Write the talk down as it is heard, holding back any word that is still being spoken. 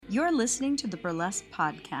You're listening to the Burlesque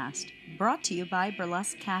Podcast, brought to you by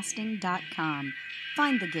burlesquecasting.com.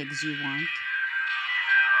 Find the gigs you want.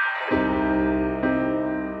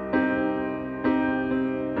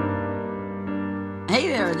 Hey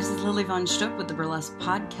there, this is Lili VonSchtupp with the Burlesque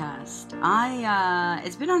Podcast.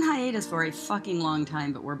 It's been on hiatus for a fucking long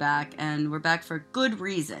time, but we're back, and we're back for good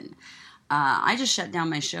reason. I just shut down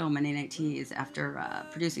my show, Monday Night Tease, after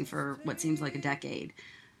producing for what seems like a decade.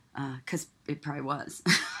 Because it probably was.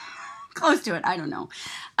 Close to it, I don't know.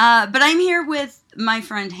 But I'm here with my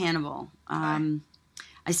friend Hannibal. I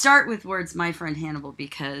start with words my friend Hannibal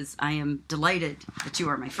because I am delighted that you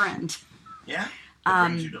are my friend. Yeah? That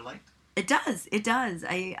brings you delight? It does.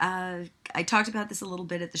 I talked about this a little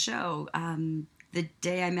bit at the show. The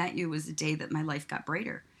day I met you was the day that my life got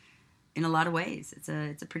brighter. In a lot of ways. It's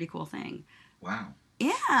a pretty cool thing. Wow.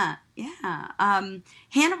 Yeah.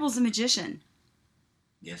 Hannibal's a magician.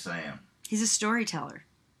 Yes, I am. He's a storyteller.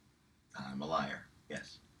 I'm a liar.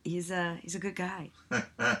 Yes. He's a good guy.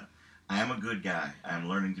 I am a good guy. I'm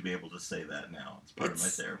learning to be able to say that now. It's part of my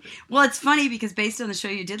therapy. Well, it's funny because based on the show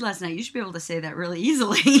you did last night, you should be able to say that really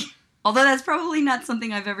easily. Although that's probably not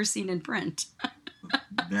something I've ever seen in print.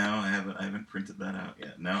 No, I haven't printed that out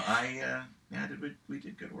yet. No, we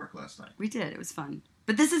did good work last night. We did. It was fun.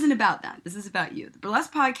 But this isn't about that. This is about you. The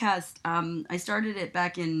Burlesque Podcast, I started it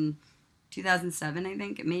back in 2007, I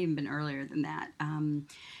think. It may have even been earlier than that.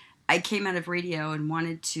 I came out of radio and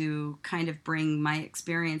wanted to kind of bring my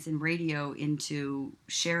experience in radio into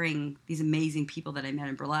sharing these amazing people that I met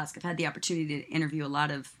in burlesque. I've had the opportunity to interview a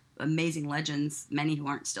lot of amazing legends, many who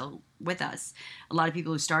aren't still with us, a lot of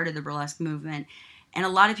people who started the burlesque movement, and a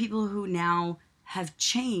lot of people who now have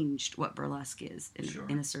changed what burlesque is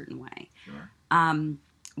in a certain way. Sure.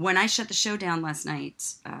 When I shut the show down last night,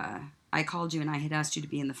 I called you and I had asked you to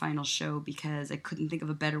be in the final show because I couldn't think of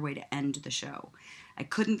a better way to end the show. I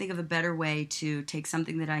couldn't think of a better way to take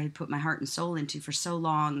something that I had put my heart and soul into for so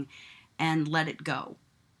long and let it go.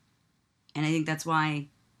 And I think that's why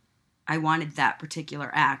I wanted that particular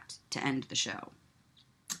act to end the show.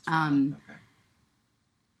 Okay.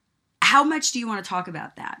 How much do you want to talk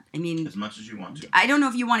about that? I mean, as much as you want to. I don't know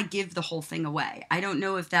if you want to give the whole thing away. I don't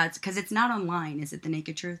know if that's because it's not online. Is it The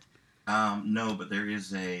Naked Truth? No, but there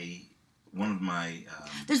is one of my...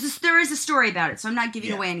 There is a story about it, so I'm not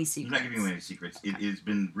giving away any secrets. I'm not giving away any secrets. Okay. It has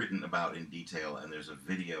been written about in detail, and there's a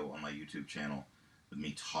video on my YouTube channel with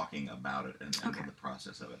me talking about it and the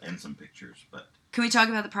process of it, and some pictures. But can we talk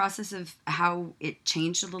about the process of how it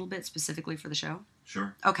changed a little bit, specifically for the show?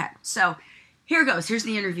 Sure. Okay, so here goes. Here's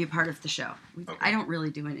the interview part of the show. Okay. I don't really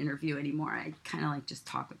do an interview anymore. I kind of like just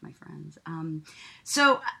talk with my friends.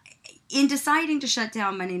 So in deciding to shut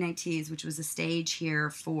down Monday Night Tease, which was a stage here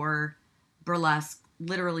for burlesque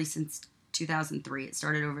literally since 2003. It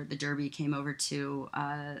started over at the Derby, came over to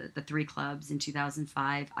the 3 clubs in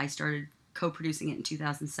 2005. I started co-producing it in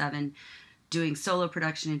 2007, doing solo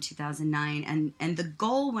production in 2009. And the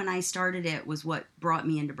goal when I started it was what brought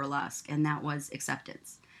me into burlesque, and that was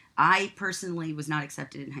acceptance. I personally was not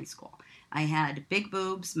accepted in high school. I had big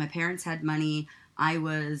boobs. My parents had money. I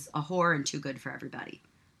was a whore and too good for everybody.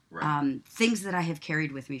 Right. Things that I have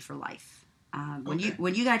carried with me for life. When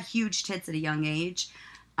you got huge tits at a young age,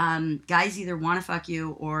 guys either want to fuck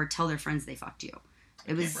you or tell their friends they fucked you.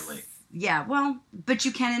 Can't relate. Yeah, well, but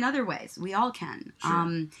you can in other ways. We all can.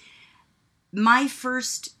 Sure. My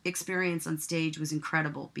first experience on stage was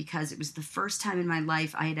incredible because it was the first time in my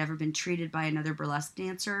life I had ever been treated by another burlesque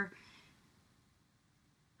dancer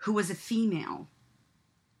who was a female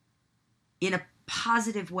in a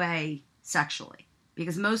positive way sexually.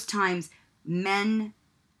 Because most times men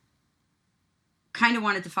kind of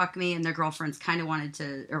wanted to fuck me and their girlfriends kind of wanted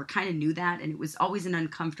to, or kind of knew that, and it was always an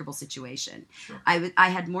uncomfortable situation. Sure. I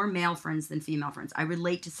had more male friends than female friends. I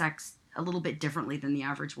relate to sex a little bit differently than the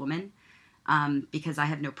average woman because I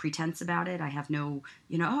have no pretense about it. I have no,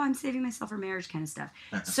 I'm saving myself for marriage kind of stuff.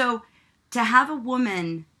 So to have a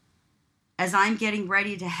woman, as I'm getting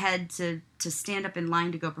ready to head to stand up in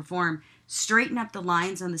line to go perform, straighten up the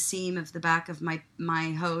lines on the seam of the back of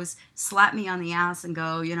my hose, slap me on the ass and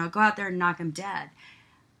go, go out there and knock him dead.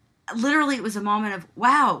 Literally, it was a moment of,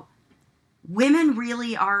 wow, women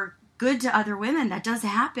really are good to other women. That does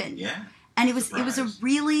happen. Yeah. And it was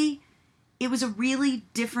a really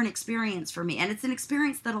different experience for me. And it's an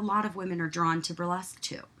experience that a lot of women are drawn to burlesque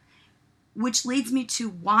to, which leads me to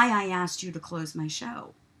why I asked you to close my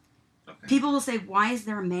show. Okay. People will say, why is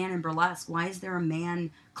there a man in burlesque? Why is there a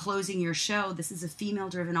man closing your show? This is a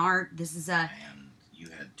female-driven art. This is a... And you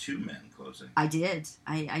had 2 men closing. I did.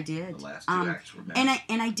 I did. The last 2 acts were men.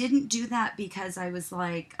 And I didn't do that because I was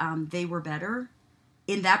like, they were better.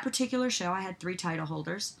 in that particular show, I had 3 title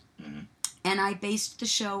holders. Mm-hmm. And I based the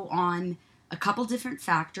show on a couple different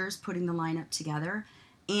factors, putting the lineup together.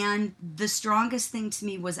 And the strongest thing to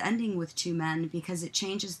me was ending with 2 men, because it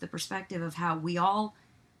changes the perspective of how we all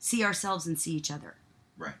see ourselves and see each other.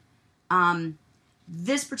 Right.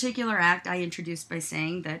 This particular act I introduced by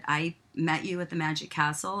saying that I met you at the Magic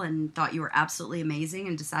Castle and thought you were absolutely amazing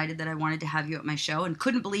and decided that I wanted to have you at my show and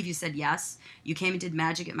couldn't believe you said yes. You came and did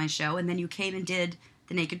magic at my show, and then you came and did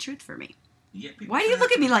The Naked Truth for me. Yeah, why do you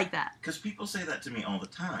look at me like that? Because people say that to me all the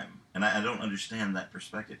time, and I don't understand that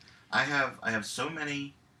perspective. I have so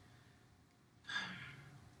many...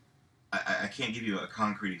 I can't give you a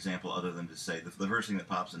concrete example other than to say the first thing that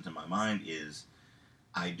pops into my mind is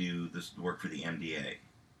I do this work for the MDA,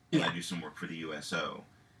 and I do some work for the USO,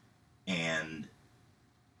 and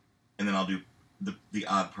then I'll do the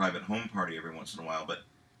odd private home party every once in a while. But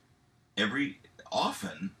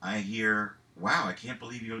often I hear, "Wow, I can't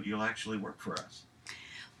believe you'll actually work for us."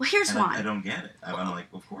 Well, here's why. I don't get it. I'm like,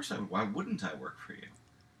 of course why wouldn't I work for you?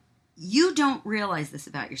 You don't realize this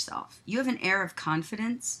about yourself. You have an air of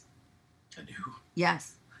confidence. I do.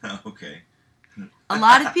 Yes. Okay. A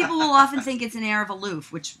lot of people will often think it's an air of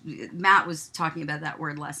aloof, which Matt was talking about that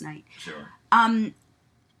word last night. Sure.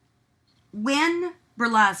 When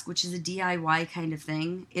burlesque, which is a DIY kind of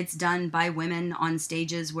thing, it's done by women on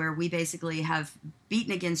stages where we basically have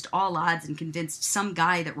beaten against all odds and convinced some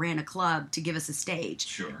guy that ran a club to give us a stage.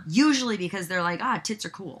 Sure. Usually because they're like, tits are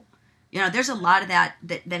cool. You know, there's a lot of that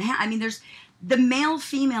I mean, there's the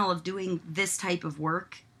male-female of doing this type of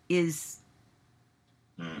work is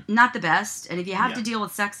not the best, and if you have to deal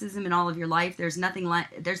with sexism in all of your life, there's nothing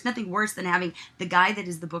worse than having the guy that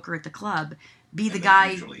is the booker at the club be the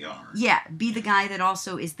guy. Usually are. Yeah, be the guy that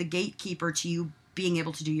also is the gatekeeper to you being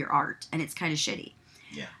able to do your art, and it's kind of shitty.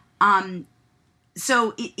 Yeah.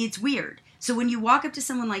 So it's weird. So when you walk up to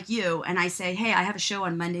someone like you and I say, "Hey, I have a show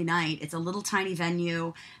on Monday night. It's a little tiny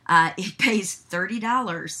venue. It pays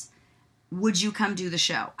 $30. Would you come do the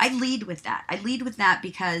show?" I lead with that.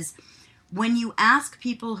 Because when you ask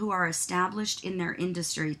people who are established in their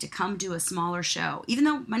industry to come do a smaller show, even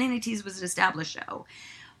though Monday Night Tease was an established show,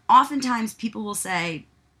 oftentimes people will say,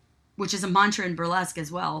 which is a mantra in burlesque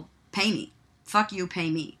as well, "Pay me. Fuck you, pay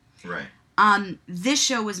me." Right. This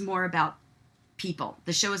show was more about people.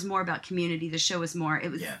 The show is more about community. The show is more,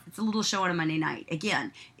 it's a little show on a Monday night.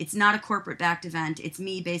 Again, it's not a corporate backed event. It's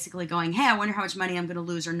me basically going, "Hey, I wonder how much money I'm going to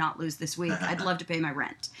lose or not lose this week. I'd love to pay my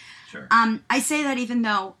rent." Sure. I say that even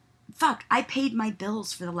though, I paid my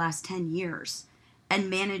bills for the last 10 years and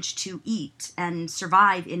managed to eat and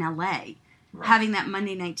survive in LA, having that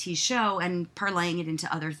Monday Night Tease show and parlaying it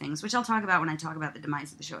into other things, which I'll talk about when I talk about the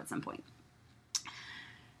demise of the show at some point.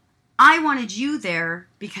 I wanted you there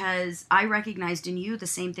because I recognized in you the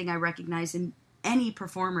same thing I recognize in any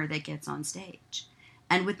performer that gets on stage.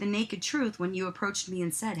 And with The Naked Truth, when you approached me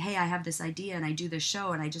and said, "Hey, I have this idea and I do this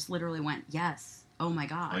show," and I just literally went, "Yes. Oh my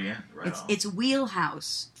God." Oh yeah, right. It's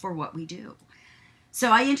wheelhouse for what we do.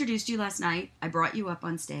 So I introduced you last night. I brought you up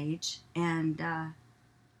on stage, and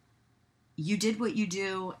you did what you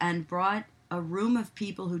do and brought a room of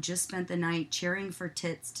people who just spent the night cheering for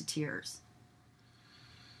tits to tears.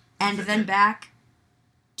 And then back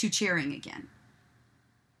to cheering again.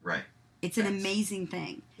 Right. It's an amazing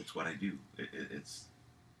thing. It's what I do.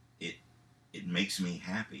 It makes me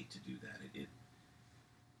happy to do that.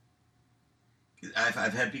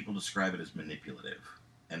 I've had people describe it as manipulative,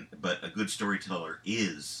 but a good storyteller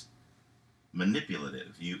is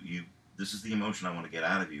manipulative. This is the emotion I want to get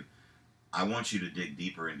out of you. I want you to dig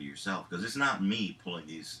deeper into yourself, because it's not me pulling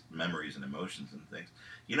these memories and emotions and things.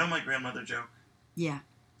 You know my grandmother joke? Yeah.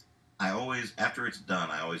 After it's done,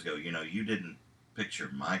 I always go, you didn't picture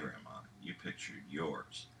my grandma, you pictured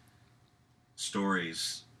yours.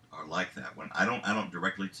 Stories are like that. When I don't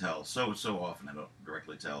directly tell, so often I don't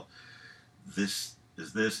directly tell, this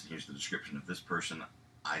is this, here's the description of this person.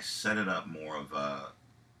 I set it up more of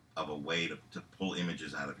a way to pull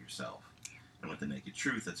images out of yourself. And with The Naked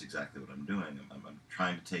Truth, that's exactly what I'm doing. I'm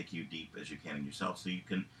trying to take you deep as you can in yourself, so you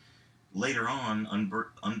can later on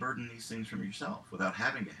unburden these things from yourself without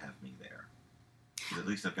having to have me there. Because at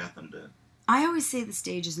least I've got them to... I always say the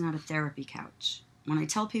stage is not a therapy couch. When I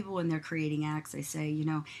tell people when they're creating acts, I say,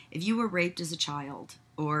 if you were raped as a child,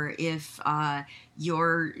 or if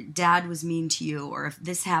your dad was mean to you, or if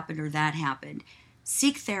this happened or that happened,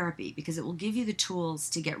 seek therapy, because it will give you the tools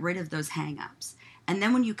to get rid of those hang-ups. And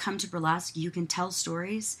then when you come to burlesque, you can tell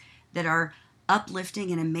stories that are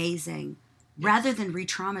uplifting and amazing, rather than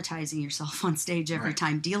re-traumatizing yourself on stage every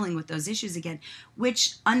time dealing with those issues again,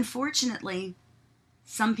 which unfortunately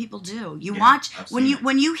Some people do. You Yeah, watch I've when seen you it.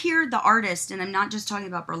 when you hear the artist, and I'm not just talking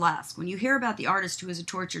about burlesque. When you hear about the artist who is a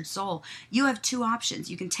tortured soul, you have two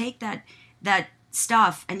options. You can take that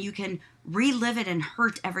stuff and you can relive it and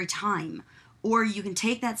hurt every time, or you can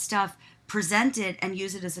take that stuff, present it, and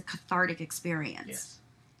use it as a cathartic experience. Yes.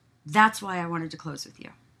 That's why I wanted to close with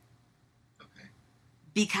you, Okay.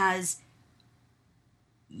 because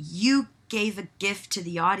you gave a gift to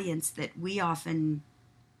the audience that we often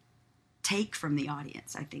take from the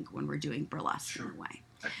audience, I think, when we're doing burlesque in a way.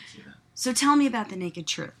 I can see that. So tell me about the naked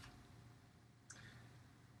truth.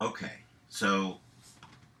 Okay. So,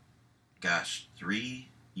 gosh, 3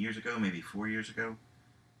 years ago, maybe 4 years ago,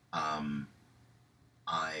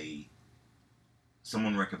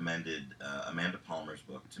 someone recommended Amanda Palmer's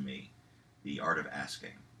book to me, The Art of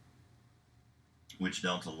Asking, which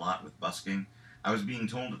dealt a lot with busking. I was being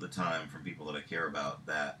told at the time from people that I care about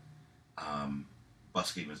that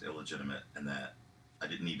busking was illegitimate and that I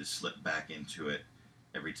didn't need to slip back into it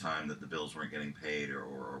every time that the bills weren't getting paid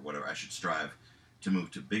or whatever. I should strive to move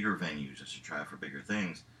to bigger venues. I should try for bigger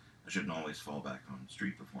things. I shouldn't always fall back on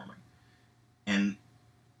street performing. And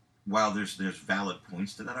while there's valid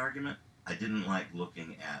points to that argument, I didn't like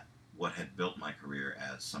looking at what had built my career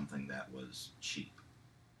as something that was cheap.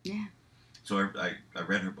 Yeah. So I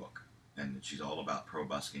read her book, and she's all about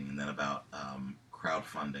pro-busking and then about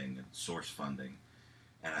crowdfunding and source funding.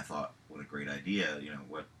 And I thought, what a great idea!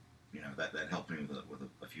 That helped me with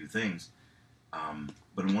a few things.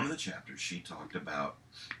 But in one of the chapters, she talked about,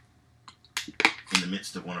 in the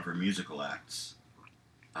midst of one of her musical acts,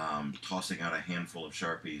 tossing out a handful of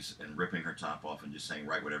Sharpies and ripping her top off and just saying,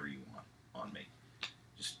 "Write whatever you want on me.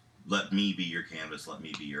 Just let me be your canvas. Let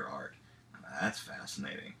me be your art." Now, that's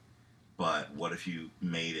fascinating. But what if you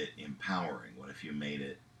made it empowering? What if you made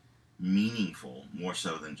it meaningful, more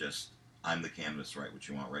so than just, I'm the canvas, write what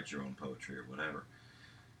you want, write your own poetry or whatever.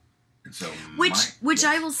 And so which yes.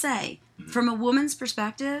 I will say, from a woman's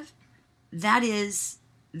perspective, that is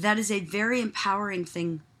a very empowering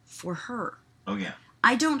thing for her. Oh yeah.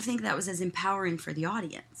 I don't think that was as empowering for the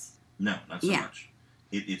audience. No, not so much.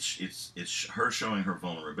 It's her showing her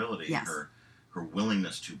vulnerability, yes. her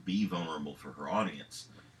willingness to be vulnerable for her audience.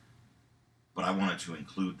 But I wanted to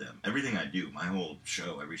include them. Everything I do, my whole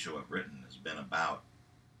show, every show I've written has been about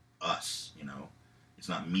us, It's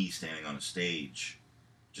not me standing on a stage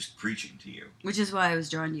just preaching to you. Which is why I was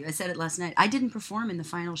drawn to you. I said it last night. I didn't perform in the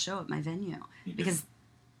final show at my venue because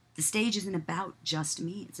the stage isn't about just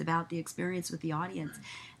me. It's about the experience with the audience. Right.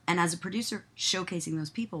 And as a producer, showcasing those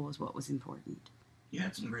people was what was important. You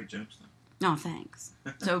had some great jokes, though. No, thanks.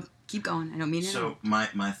 So keep going. I don't mean it. So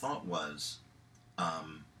my thought was,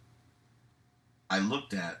 I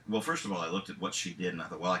looked at what she did, and I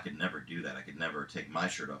thought, well, I could never do that. I could never take my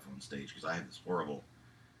shirt off on stage because I have this horrible,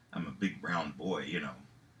 I'm a big brown boy,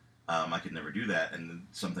 I could never do that. And then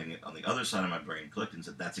something on the other side of my brain clicked and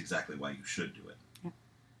said, that's exactly why you should do it. Yep.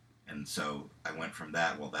 And so I went from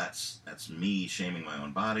that, well, that's me shaming my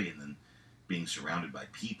own body and then being surrounded by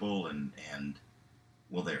people and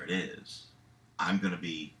well, there it is. I'm going to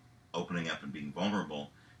be opening up and being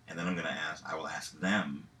vulnerable, and then I will ask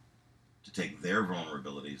them to take their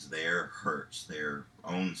vulnerabilities, their hurts, their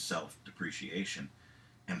own self-depreciation,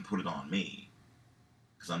 and put it on me,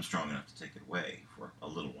 because I'm strong enough to take it away for a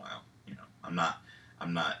little while. I'm not,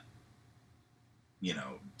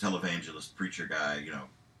 televangelist preacher guy.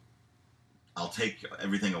 I'll take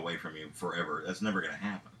everything away from you forever. That's never going to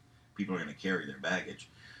happen. People are going to carry their baggage,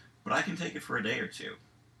 but I can take it for a day or two.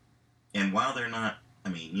 And while they're not,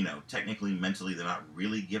 technically, mentally, they're not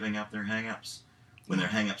really giving up their hang-ups. When their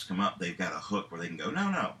hang-ups come up, they've got a hook where they can go,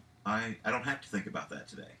 no, I don't have to think about that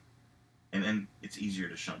today. And it's easier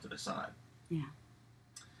to shunt it aside. Yeah.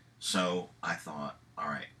 So I thought, all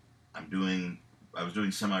right, I was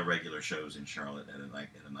doing semi-regular shows in Charlotte at a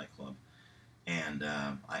nightclub. And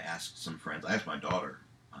I asked some friends, I asked my daughter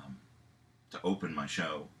to open my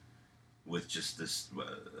show with just this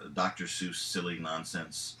Dr. Seuss silly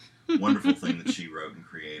nonsense, wonderful thing that she wrote and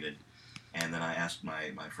created. And then I asked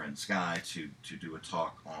my friend Sky to do a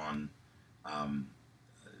talk on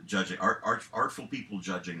judging artful people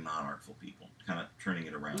judging non-artful people, kind of turning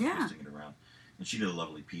it around, twisting it around. And she did a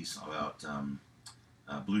lovely piece about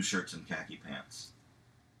blue shirts and khaki pants.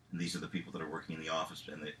 And these are the people that are working in the office,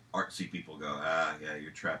 and the artsy people go, yeah,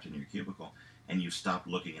 you're trapped in your cubicle, and you stop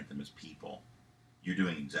looking at them as people. You're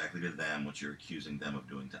doing exactly to them what you're accusing them of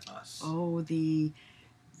doing to us. Oh, the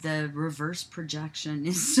reverse projection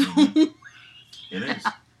is so... It is.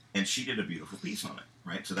 And she did a beautiful piece on it,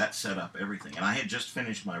 right? So that set up everything. And I had just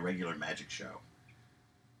finished my regular magic show.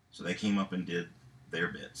 So they came up and did their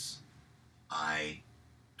bits. I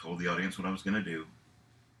told the audience what I was going to do.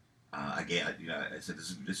 I said,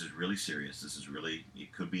 this is really serious. This is really,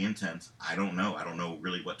 it could be intense. I don't know. I don't know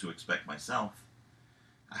really what to expect myself.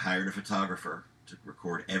 I hired a photographer to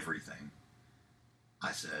record everything.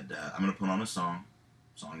 I said, I'm going to put on a song.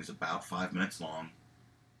 The song is about 5 minutes long.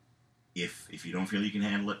 If you don't feel you can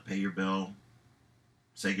handle it, pay your bill,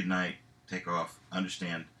 say goodnight, take off,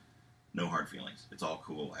 understand, no hard feelings. It's all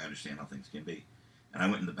cool. I understand how things can be. And I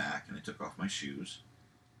went in the back and I took off my shoes.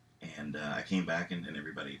 And I came back and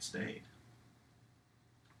everybody had stayed.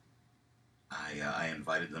 I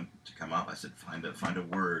invited them to come up. I said, find a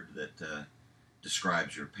word that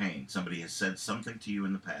describes your pain. Somebody has said something to you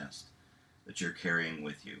in the past that you're carrying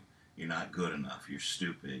with you. You're not good enough. You're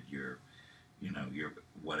stupid. You're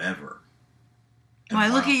whatever. And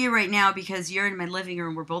well, I look at you right now because you're in my living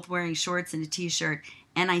room. We're both wearing shorts and a t-shirt,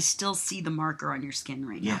 and I still see the marker on your skin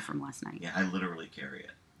right now from last night. Yeah, I literally carry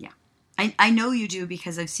it. I know you do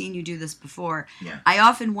because I've seen you do this before. Yeah. I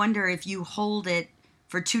often wonder if you hold it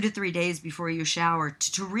for 2 to 3 days before you shower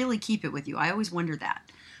to really keep it with you. I always wonder that.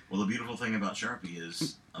 Well, the beautiful thing about Sharpie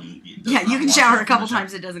is... you can shower a couple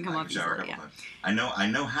times. It doesn't come off easily. Times. I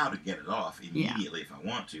know how to get it off immediately if I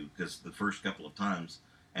want to, because the first couple of times,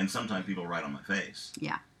 and sometimes people write on my face.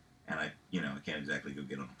 Yeah. And I can't exactly go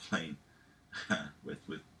get on a plane with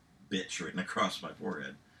bitch written across my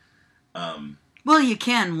forehead. Well, you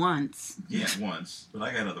can once. Yeah, once. But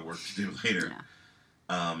I got other work to do later.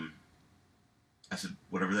 Yeah. I said,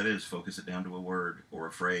 whatever that is, focus it down to a word or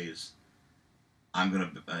a phrase. I'm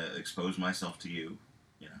going to expose myself to you,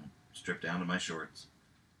 strip down to my shorts,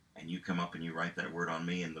 and you come up and you write that word on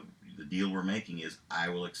me, and the deal we're making is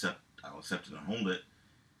I'll accept it and hold it,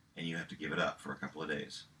 and you have to give it up for a couple of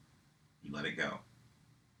days. You let it go.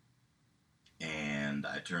 And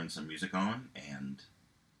I turned some music on, and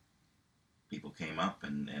people came up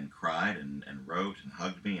and cried and wrote and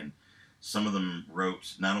hugged me, and some of them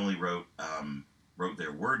not only wrote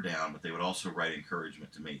their word down, but they would also write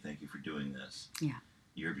encouragement to me. Thank you for doing this. Yeah.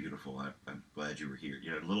 You're beautiful. I'm glad you were here.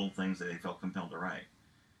 Little things that they felt compelled to write.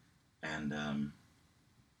 And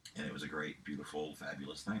it was a great, beautiful,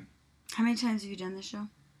 fabulous thing. How many times have you done this show?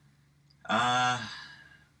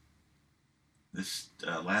 This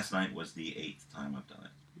last night was the 8th time I've done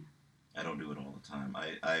it. Yeah. I don't do it all the time.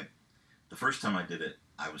 The first time I did it,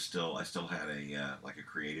 I still had a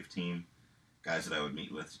creative team, guys that I would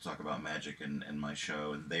meet with to talk about magic and my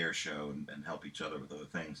show and their show and help each other with other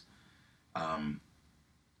things. One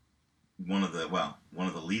of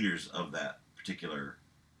the leaders of that particular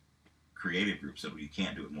creative group said, well, you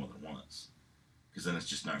can't do it more than once, because then it's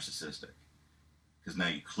just narcissistic. Because now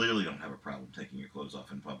you clearly don't have a problem taking your clothes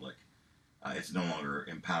off in public. It's no longer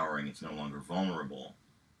empowering. It's no longer vulnerable.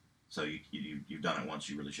 So you've done it once.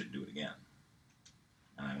 You really shouldn't do it again.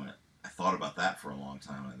 And I thought about that for a long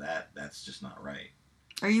time, and that's just not right.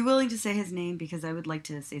 Are you willing to say his name? Because I would like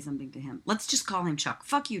to say something to him. Let's just call him Chuck.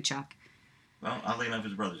 Fuck you, Chuck. Well, oddly enough,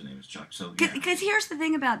 his brother's name is Chuck. So yeah. Because here's the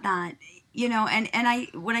thing about that, and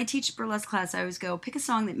when I teach burlesque class, I always go, pick a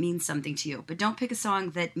song that means something to you, but don't pick a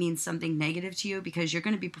song that means something negative to you, because you're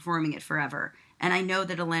going to be performing it forever. And I know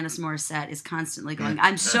that Alanis Morissette is constantly going,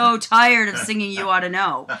 I'm so tired of singing You Ought to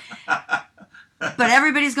Know. But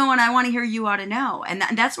everybody's going, I want to hear You Ought to Know. And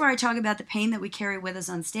that's where I talk about the pain that we carry with us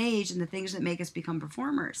on stage and the things that make us become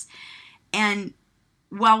performers. And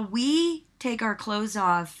while we take our clothes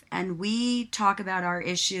off and we talk about our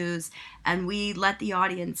issues and we let the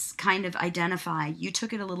audience kind of identify, you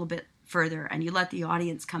took it a little bit further and you let the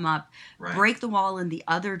audience come up, right, break the wall in the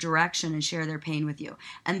other direction and share their pain with you.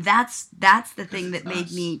 And that's the thing that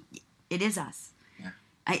made me, it is us. Yeah.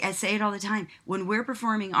 I say it all the time. When we're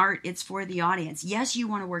performing art, it's for the audience. Yes, you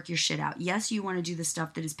want to work your shit out. Yes, you want to do the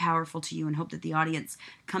stuff that is powerful to you and hope that the audience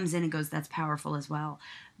comes in and goes, that's powerful as well.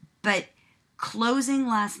 But closing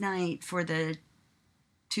last night for the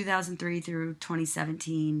 2003 through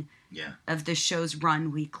 2017 of the show's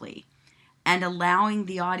run weekly, and allowing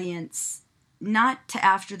the audience not to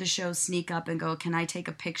after the show sneak up and go, can I take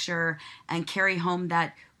a picture, and carry home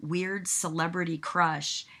that weird celebrity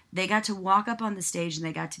crush. They got to walk up on the stage and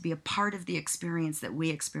they got to be a part of the experience that we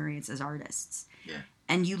experience as artists. Yeah.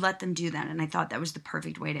 And you let them do that. And I thought that was the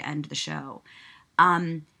perfect way to end the show.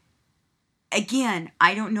 Again,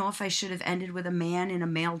 I don't know if I should have ended with a man in a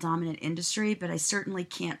male-dominant industry, but I certainly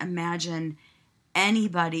can't imagine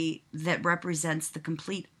anybody that represents the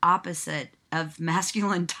complete opposite of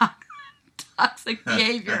masculine toxic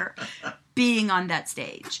behavior being on that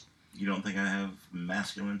stage. You don't think I have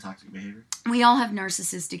masculine toxic behavior? We all have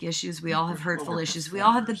narcissistic issues. We all have hurtful issues. We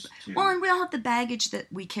all have and we all have the baggage that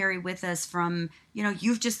we carry with us from,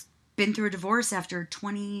 you've just been through a divorce after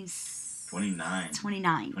 26 29.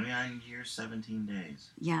 29. 29 years, 17 days.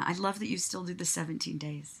 Yeah, I love that you still do the 17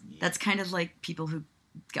 days. Yeah. That's kind of like people who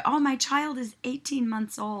go, oh, my child is 18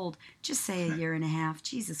 months old. Just say a year and a half.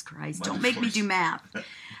 Jesus Christ. Don't make me do math.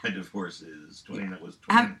 My divorce is 20. Yeah. It was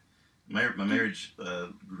 20. My marriage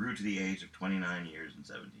grew to the age of 29 years and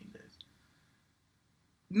 17 days.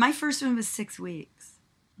 My first one was 6 weeks.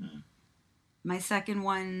 Mm. My second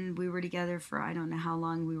one, we were together for I don't know how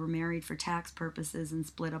long. We were married for tax purposes and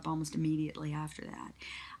split up almost immediately after that.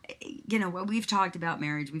 You know, we've talked about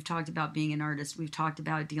marriage. We've talked about being an artist. We've talked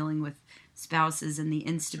about dealing with spouses and the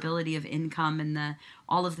instability of income and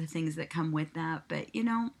all of the things that come with that. But, you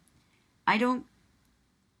know, I don't,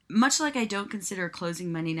 much like I don't consider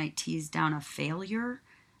closing Monday Night Tease down a failure,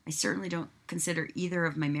 I certainly don't consider either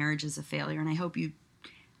of my marriages a failure. And I hope you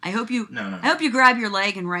No. I hope you grab your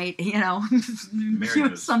leg and write, you know, do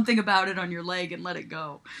was something about it on your leg and let it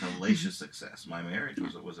go. Hellacious success. My marriage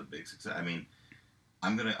was a big success. I mean,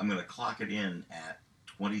 I'm gonna clock it in at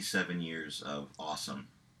 27 years of awesome,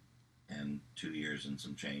 and 2 years and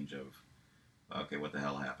some change of, okay, what the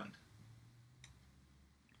hell happened?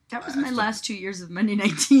 That was my last 2 years of Monday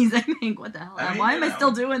Night Tease, I think. What the hell? Why am I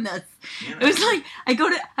still doing this? You know. It was like,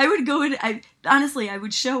 I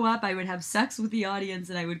would show up, I would have sex with the audience,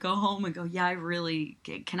 and I would go home and go, yeah,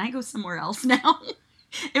 can I go somewhere else now?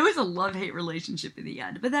 It was a love-hate relationship in the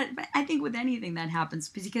end. But I think with anything that happens,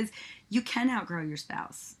 because you can outgrow your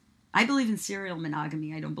spouse. I believe in serial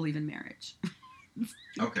monogamy. I don't believe in marriage.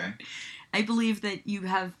 Okay. I believe that you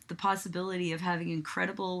have the possibility of having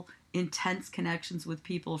incredible, intense connections with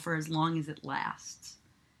people for as long as it lasts.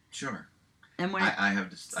 Sure. And when I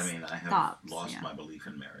have lost my belief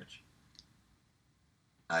in marriage.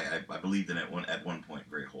 I believed in it at one point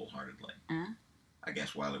very wholeheartedly. I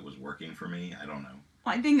guess while it was working for me, I don't know.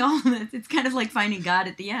 Well, I think all of this, it's kind of like finding God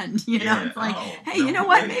at the end. You know, it's like, hey, no, you know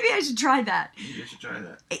what? Maybe I should try that. Maybe I should try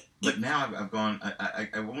that. But now I've gone.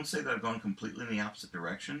 I won't say that I've gone completely in the opposite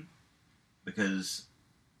direction, because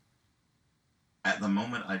at the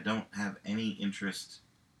moment I don't have any interest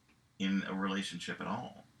in a relationship at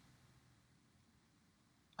all.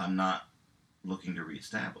 I'm not looking to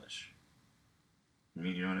reestablish. I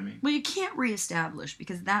mean, you know what I mean? Well, you can't reestablish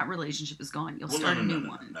because that relationship is gone. You'll start a new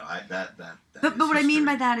one. No, But what I mean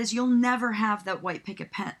by that is you'll never have that white picket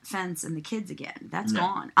fence and the kids again. That's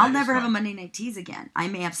gone. I'll never have a Monday Night Tease again. I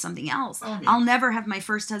may have something else. I'll never have my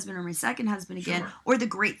first husband or my second husband again, or the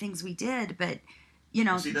great things we did. But you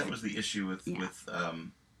know, see, that was the issue with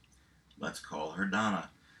let's call her Donna,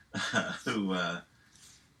 who.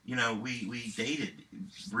 You know, we dated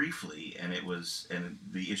briefly, and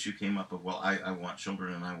the issue came up of, well, I want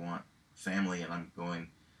children and I want family, and I'm going,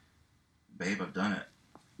 babe, I've done it.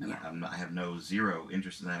 And I have zero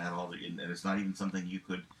interest in that at all, and it's not even something you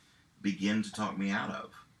could begin to talk me out of.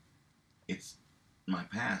 It's my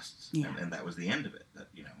past, and that was the end of it. That,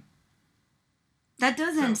 you know. That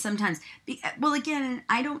does end sometimes. Well, again,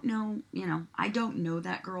 I don't know, I don't know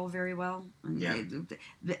that girl very well. Yeah.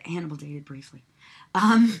 Hannibal dated briefly.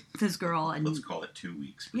 This girl. And let's call it 2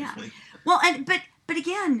 weeks briefly. Yeah. Well, but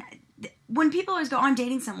again, when people always go, oh, I'm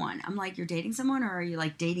dating someone, I'm like, you're dating someone, or are you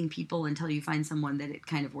like dating people until you find someone that it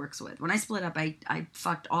kind of works with? When I split up, I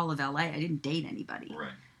fucked all of LA. I didn't date anybody.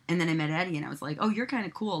 Right. And then I met Eddie, and I was like, oh, you're kind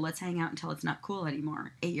of cool. Let's hang out until it's not cool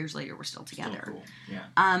anymore. 8 years later, we're still together. Still cool.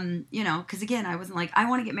 Yeah. You know, because again, I wasn't like, I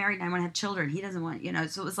want to get married and I want to have children. He doesn't want,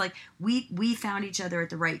 so it was like, we found each other at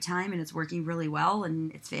the right time, and it's working really well,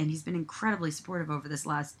 and he's been incredibly supportive over this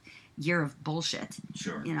last year of bullshit.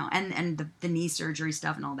 Sure. And the knee surgery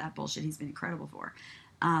stuff and all that bullshit he's been incredible for.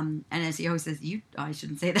 And as he always says, I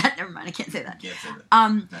shouldn't say that. Never mind, I can't say that. Can't say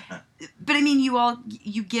that. But I mean,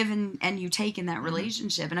 you give and you take in that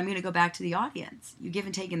relationship. And I'm going to go back to the audience. You give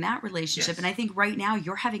and take in that relationship. Yes. And I think right now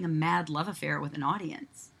you're having a mad love affair with an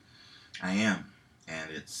audience. I am.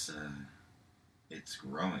 And it's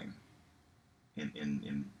growing.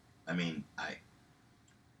 I mean,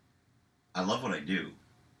 I love what I do.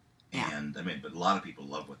 Yeah. And I mean, but a lot of people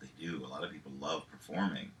love what they do. A lot of people love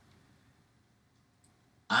performing.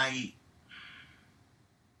 I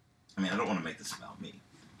mean, I don't want to make this about me.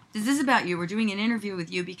 This is about you. We're doing an interview with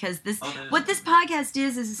you because this podcast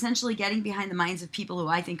is essentially getting behind the minds of people who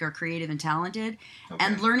I think are creative and talented,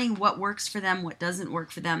 and learning what works for them, what doesn't work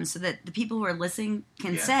for them, so that the people who are listening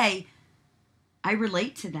can say, I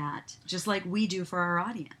relate to that, just like we do for our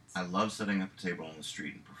audience. I love setting up a table on the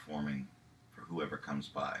street and performing for whoever comes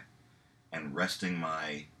by, and resting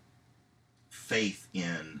my faith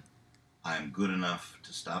in I'm good enough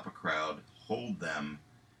to stop a crowd, hold them,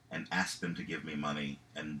 and ask them to give me money,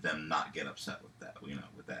 and them not get upset with that,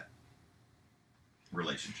 with that.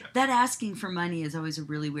 relationship. That asking for money is always a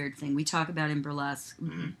really weird thing. We talk about in burlesque,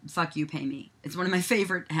 fuck you, pay me. It's one of my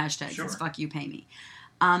favorite hashtags. Sure. Is fuck you, pay me.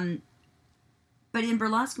 But in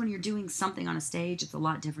burlesque, when you're doing something on a stage, it's a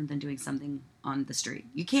lot different than doing something on the street.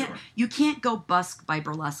 You can't go busk by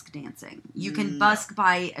burlesque dancing. You can busk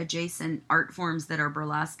by adjacent art forms that are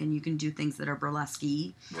burlesque, and you can do things that are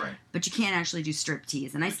burlesque-y. Right. But you can't actually do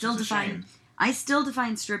striptease. And I still define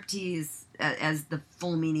striptease as the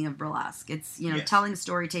full meaning of burlesque. It's, telling a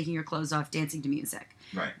story, taking your clothes off, dancing to music.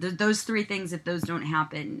 Right. Those three things, if those don't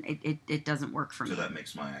happen, it doesn't work for me. So that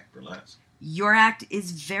makes my act burlesque. Your act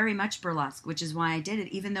is very much burlesque, which is why I did it,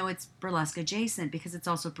 even though it's burlesque adjacent, because it's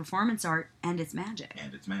also performance art and it's magic.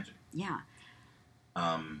 Yeah.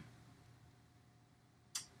 I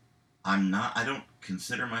don't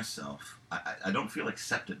consider myself, I don't feel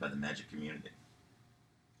accepted by the magic community.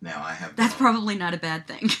 Now, I have... That's probably not a bad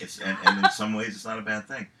thing. And in some ways, it's not a bad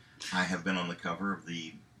thing. I have been on the cover of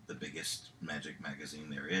the biggest magic magazine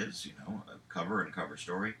there is, a cover and cover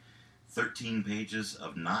story. 13 pages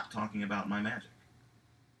of not talking about my magic.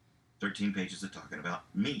 13 pages of talking about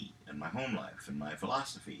me and my home life and my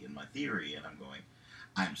philosophy and my theory, and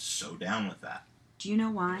I'm so down with that. Do you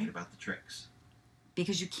know why? I hate about the tricks.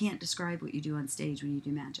 Because you can't describe what you do on stage when you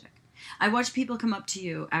do magic. I watch people come up to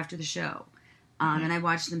you after the show, and I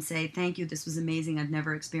watch them say, thank you, this was amazing, I've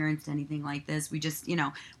never experienced anything like this. We just,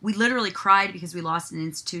 we literally cried because we lost an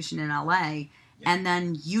institution in LA, and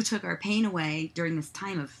then you took our pain away during this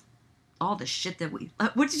time of all the shit that we...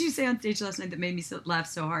 what did you say on stage last night that made me laugh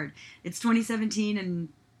so hard? It's 2017 and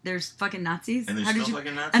there's fucking Nazis? And there's still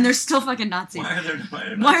fucking Nazis? And there's still fucking Nazis.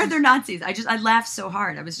 Why are there Nazis? I laughed so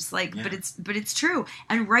hard. I was just like, but it's true.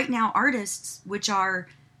 And right now, artists, which are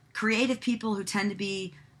creative people who tend to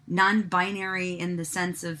be non-binary in the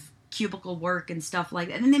sense of cubicle work and stuff like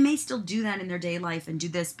that, and they may still do that in their day life and do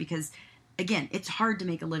this because, again, it's hard to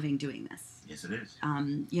make a living doing this. Yes, it is.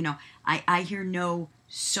 I hear no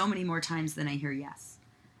so many more times than I hear yes.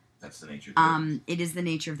 That's the nature of the business. It is the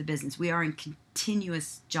nature of the business. We are in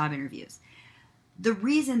continuous job interviews. The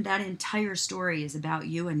reason that entire story is about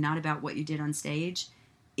you and not about what you did on stage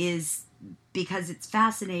is because it's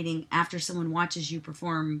fascinating after someone watches you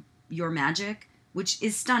perform your magic, which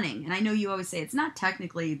is stunning. And I know you always say it's not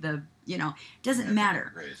technically it doesn't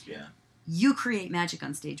matter. Greatest, yeah. You create magic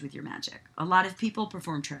on stage with your magic. A lot of people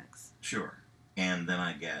perform tricks. Sure. And then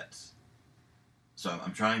so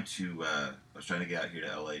I'm trying to, I was trying to get out here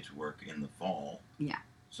to LA to work in the fall. Yeah.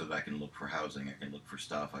 So that I can look for housing, I can look for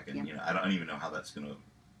stuff, I can, I don't even know how that's going to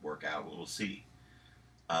work out, but we'll see.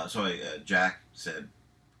 So Jack said,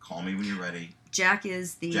 call me when you're ready. Jack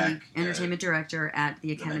is the entertainment director at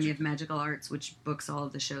the Academy of Magical Arts, which books all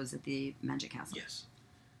of the shows at the Magic Castle. Yes.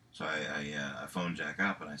 So I phoned Jack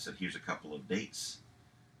up and I said, here's a couple of dates.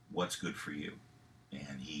 What's good for you?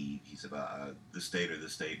 And he said, this date or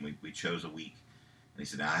this date, and we chose a week. And he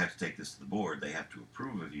said, now I have to take this to the board. They have to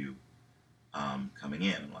approve of you coming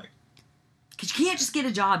in. I'm like... Because you can't just get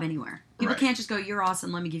a job anywhere. People can't just go, you're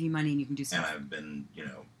awesome, let me give you money and you can do stuff. And I've been,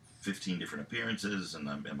 15 different appearances, and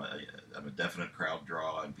I'm a definite crowd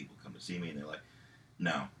draw, and people come to see me, and they're like,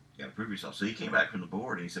 no, you got to prove yourself. So he came back from the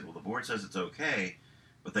board, and he said, well, the board says it's okay,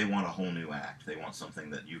 but they want a whole new act. They want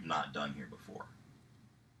something that you've not done here before.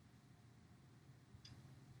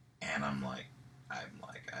 And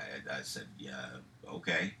I said, yeah,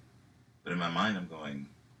 okay. But in my mind, I'm going,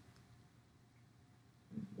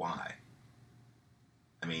 why?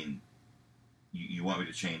 I mean, you want me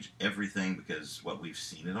to change everything because, we've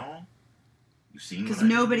seen it all? You've seen because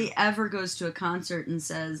nobody ever goes to a concert and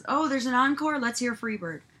says, oh, there's an encore, let's hear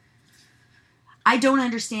Freebird. I don't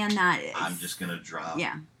understand that. I'm just going to drop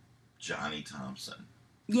Johnny Thompson.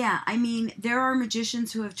 Yeah, I mean, there are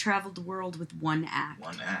magicians who have traveled the world with one act.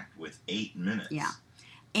 One act with 8 minutes. Yeah.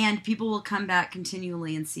 And people will come back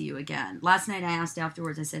continually and see you again. Last night I asked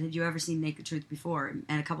afterwards, I said, had you ever seen Naked Truth before? And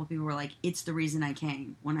a couple people were like, it's the reason I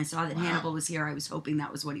came. When I saw that Hannibal was here, I was hoping that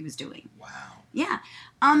was what he was doing. Wow. Yeah.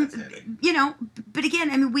 But again,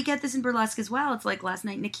 I mean, we get this in burlesque as well. It's like last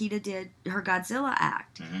night Nikita did her Godzilla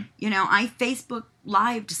act. Mm-hmm. I Facebook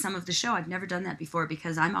lived some of the show. I've never done that before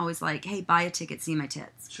because I'm always like, hey, buy a ticket, see my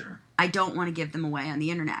tits. Sure. I don't want to give them away on the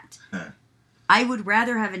internet. I would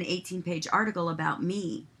rather have an 18-page article about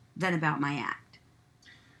me than about my act.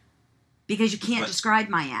 Because you can't describe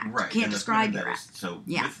my act. Right. You can't describe your act.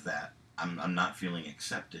 With that, I'm not feeling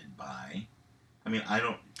accepted by... I'm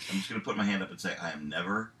just going to put my hand up and say, I am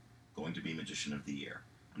never going to be Magician of the Year.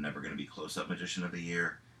 I'm never going to be Close-Up Magician of the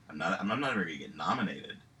Year. I'm not ever going to get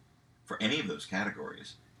nominated for any of those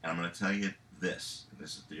categories. And I'm going to tell you this.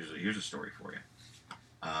 Here's a story for you.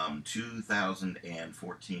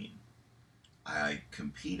 2014. I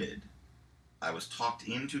competed. I was talked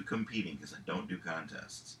into competing because I don't do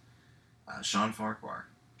contests. Sean Farquhar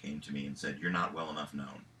came to me and said, "You're not well enough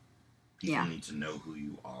known. People need to know who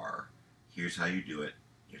you are. Here's how you do it.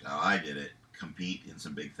 Here's how I did it. Compete in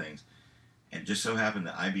some big things." And just so happened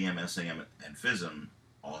that IBM, SAM, and FISM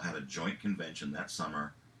all had a joint convention that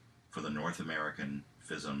summer for the North American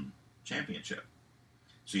FISM Championship.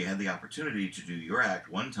 So you had the opportunity to do your act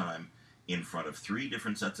one time in front of 3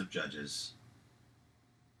 different sets of judges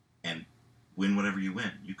and win whatever you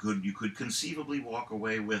win. You could conceivably walk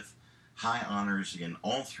away with high honors in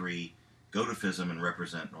all 3, go to FISM and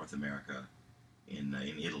represent North America in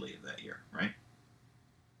Italy that year, right?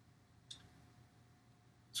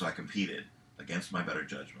 So I competed against my better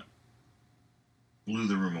judgment. Blew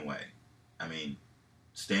the room away. I mean,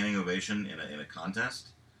 standing ovation in a contest.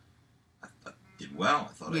 I did well.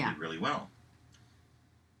 I thought I did really well.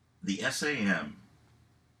 The SAM,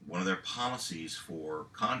 one of their policies for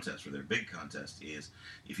contests, for their big contest, is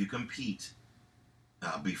if you compete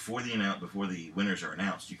before the winners are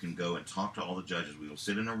announced, you can go and talk to all the judges. We will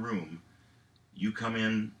sit in a room. You come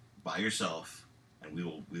in by yourself, and we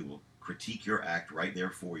will critique your act right there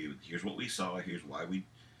for you. Here's what we saw. Here's why we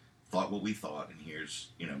thought what we thought, and here's,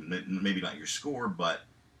 maybe not your score, but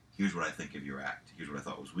here's what I think of your act. Here's what I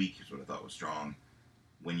thought was weak. Here's what I thought was strong.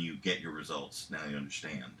 When you get your results, now you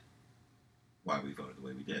understand why we voted the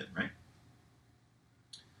way we did, right?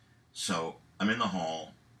 So I'm in the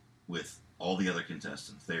hall with all the other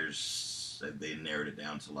contestants. They narrowed it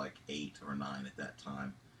down to like 8 or 9 at that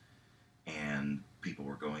time, and people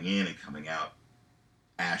were going in and coming out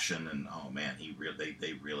ashen, and oh man,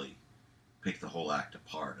 they really picked the whole act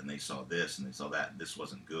apart, and they saw this and they saw that, and this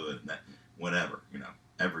wasn't good, and that, whatever,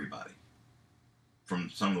 everybody. From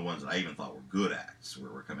some of the ones that I even thought were good acts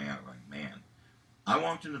were coming out going, man. I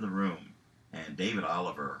walked into the room, and David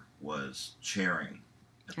Oliver was chairing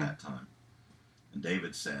at that time. And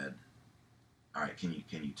David said, "All right, can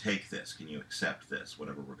you take this? Can you accept this,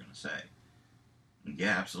 whatever we're going to say?" And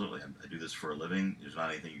yeah, absolutely. I do this for a living. There's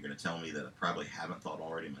not anything you're going to tell me that I probably haven't thought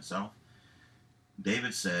already myself.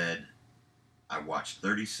 David said, "I watched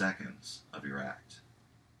 30 seconds of your act,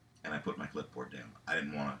 and I put my clipboard down. I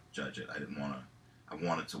didn't want to judge it. I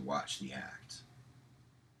wanted to watch the act.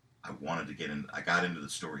 I wanted to get in. I got into the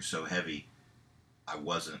story so heavy, I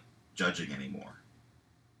wasn't judging anymore."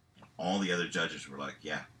 And all the other judges were like,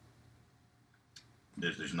 "Yeah,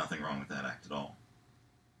 there's nothing wrong with that act at all.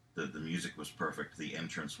 The music was perfect. The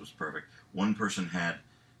entrance was perfect." One person had,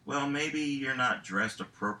 "Well, maybe you're not dressed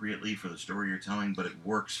appropriately for the story you're telling, but it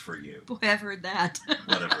works for you." Boy, I've heard that.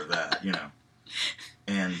 Whatever that,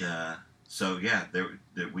 And so yeah,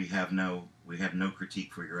 we have no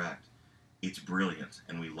critique for your act. It's brilliant,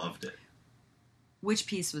 and we loved it. Which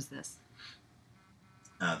piece was this?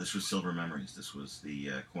 This was Silver Memories. This was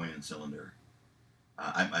the Coin and Cylinder.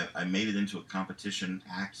 I made it into a competition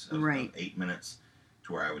act of 8 minutes,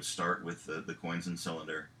 to where I would start with the Coins and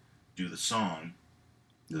Cylinder, do the song,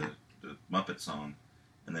 the Muppet song,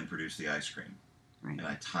 and then produce the ice cream. Right. And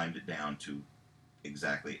I timed it down to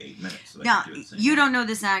exactly 8 minutes. So now, you don't know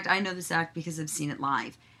this act. I know this act because I've seen it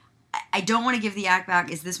live. I don't want to give the act back.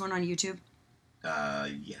 Is this one on YouTube?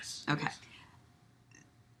 Yes. Okay.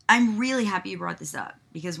 I'm really happy you brought this up,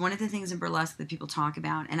 because one of the things in burlesque that people talk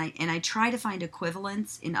about, and I try to find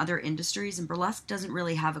equivalents in other industries, and burlesque doesn't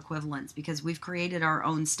really have equivalents because we've created our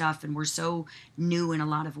own stuff and we're so new in a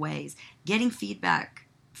lot of ways. Getting feedback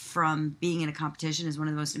from being in a competition is one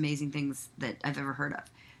of the most amazing things that I've ever heard of.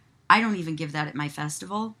 I don't even give that at my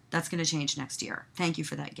festival. That's going to change next year. Thank you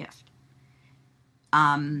for that gift.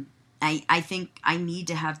 I think I need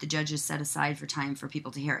to have the judges set aside for time for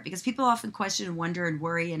people to hear it, because people often question and wonder and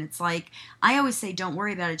worry, and it's like, I always say, don't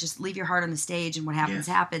worry about it, just leave your heart on the stage, and what happens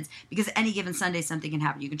happens, because any given Sunday something can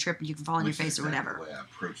happen. You can trip and you can fall on your face or whatever. That's the way I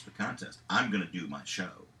approach the contest. I'm going to do my show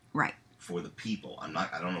for the people.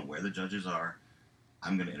 I don't know where the judges are.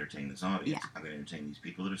 I'm going to entertain this audience. I'm going to entertain these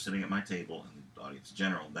people that are sitting at my table and the audience in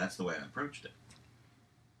general. That's the way I approached it.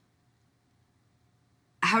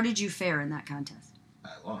 How did you fare in that contest? I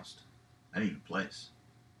lost. I didn't even place.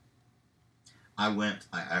 I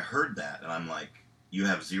heard that, and I'm like, you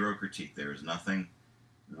have zero critique. There is nothing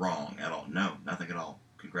wrong at all. No, nothing at all.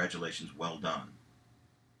 Congratulations, well done.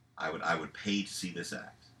 I would pay to see this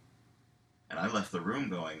act. And I left the room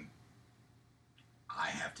going, I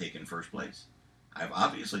have taken first place. I've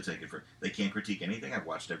obviously taken first. They can't critique anything. I've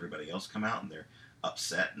watched everybody else come out, and they're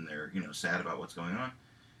upset, and they're sad about what's going on.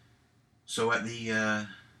 So at the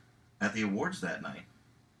awards that night,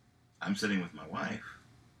 I'm sitting with my wife,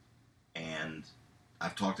 and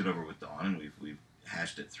I've talked it over with Dawn, and we've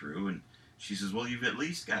hashed it through, and she says, "Well, you've at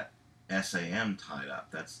least got SAM tied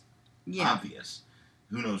up. That's Yeah. obvious.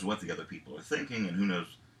 Who knows what the other people are thinking, and who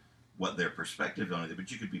knows what their perspective on it,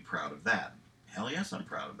 but you could be proud of that. Hell yes, I'm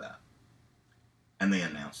proud of that. And they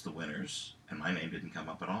announced the winners, and my name didn't come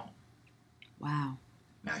up at all. Wow.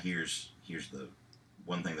 Now here's the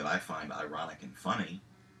one thing that I find ironic and funny.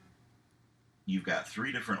 You've got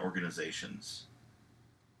 3 different organizations,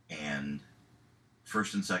 and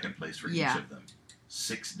first and second place for each of them.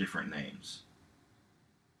 6 different names.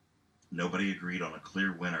 Nobody agreed on a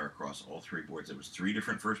clear winner across all 3 boards. It was 3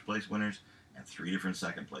 different first place winners and 3 different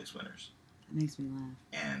second place winners. That makes me laugh.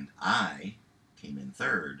 And I came in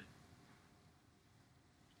third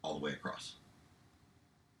all the way across.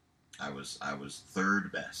 I was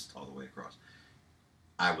third best all the way across.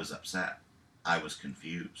 I was upset. I was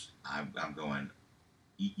confused. I'm going,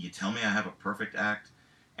 you tell me I have a perfect act,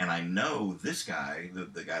 and I know this guy,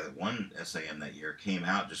 the guy that won SAM that year, came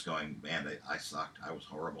out just going, man, I sucked. I was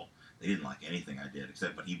horrible. They didn't like anything I did,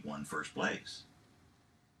 but he won first place.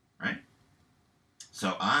 Right?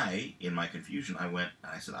 So I, in my confusion, I went,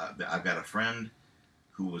 and I said, I've got a friend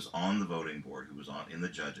who was on the voting board, who was in the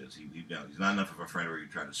judges. He's not enough of a friend where you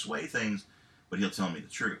try to sway things, but he'll tell me the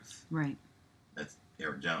truth. Right. That's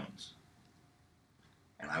Eric Jones.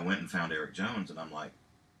 And I went and found Eric Jones, and I'm like,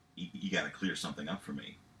 you got to clear something up for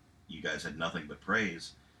me. You guys had nothing but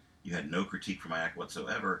praise. You had no critique for my act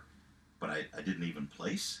whatsoever, but I didn't even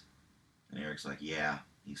place. And Eric's like, yeah.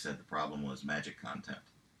 He said the problem was magic content.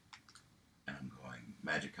 And I'm going,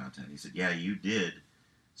 magic content? He said, yeah, you did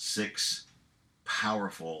 6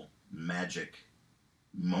 powerful magic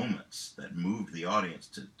moments that moved the audience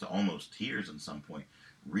to almost tears at some point.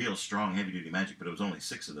 Real strong, heavy-duty magic, but it was only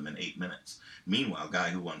 6 of them in 8 minutes. Meanwhile, guy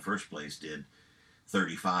who won first place did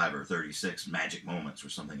 35 or 36 magic moments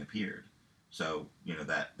where something appeared. So,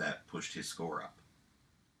 that pushed his score up.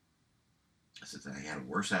 I said that he had a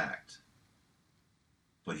worse act,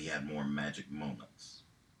 but he had more magic moments.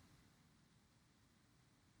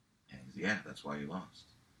 And he said, yeah, that's why you lost.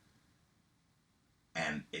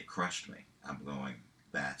 And it crushed me. I'm going,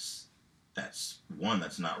 that's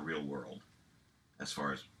not real world as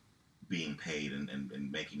far as being paid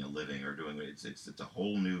and making a living or doing it. It's a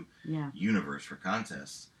whole new universe for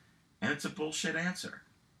contests. And it's a bullshit answer.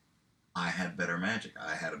 I had better magic.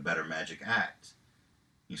 I had a better magic act.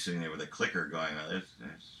 You're sitting there with a clicker going,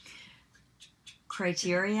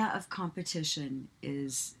 Criteria of competition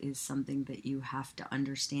is something that you have to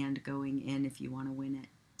understand going in if you want to win it.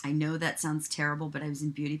 I know that sounds terrible, but I was in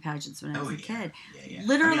beauty pageants when I was a kid. Yeah.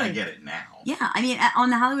 Literally. I get it now. Yeah, on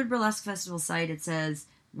the Hollywood Burlesque Festival site, it says,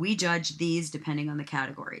 we judge these depending on the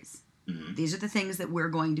categories. Mm-hmm. These are the things that we're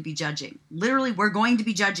going to be judging. Literally, we're going to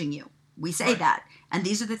be judging you. We say that. And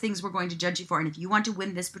these are the things we're going to judge you for. And if you want to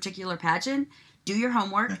win this particular pageant, do your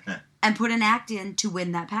homework and put an act in to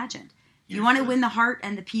win that pageant. If you want to win the heart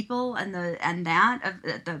and the people and the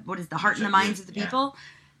heart and the minds of the people,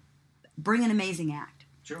 bring an amazing act.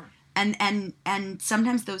 Sure. And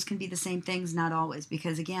sometimes those can be the same things, not always,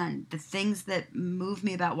 because again, the things that move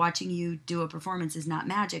me about watching you do a performance is not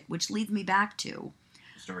magic, which leads me back to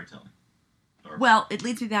storytelling. Well, it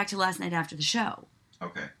leads me back to last night after the show.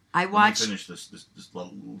 Okay. I watched. Let me finish this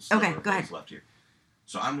little okay, go ahead. Left here.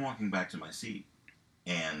 So I'm walking back to my seat,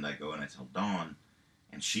 and I go and I tell Dawn,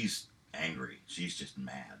 and she's angry. She's just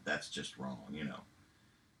mad. That's just wrong,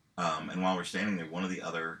 And while we're standing there, one of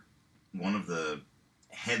the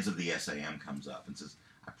heads of the SAM comes up and says,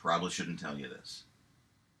 I probably shouldn't tell you this,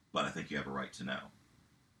 but I think you have a right to know.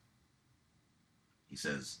 He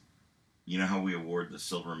says, you know how we award the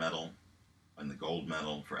silver medal and the gold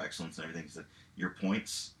medal for excellence and everything? He said, your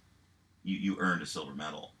points, you earned a silver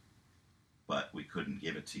medal, but we couldn't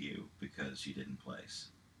give it to you because you didn't place.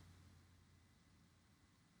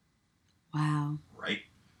 Wow. Right?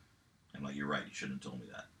 I'm like, you're right, you shouldn't have told me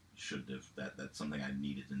that. You shouldn't have. That's something I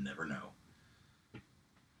needed to never know.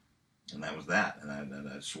 And that was that. And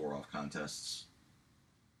I swore off contests,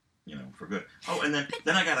 for good. Oh, and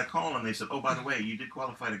then I got a call and they said, oh, by the way, you did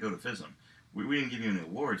qualify to go to FISM. We didn't give you any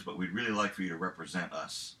awards, but we'd really like for you to represent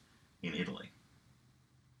us in Italy.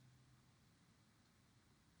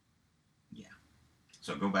 Yeah.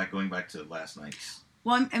 So going back to last night's.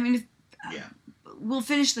 Well, yeah. We'll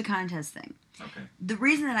finish the contest thing. Okay. The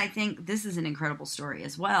reason that I think this is an incredible story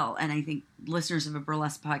as well, and I think listeners of a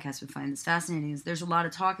burlesque podcast would find this fascinating, is there's a lot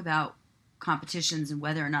of talk about competitions and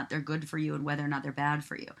whether or not they're good for you and whether or not they're bad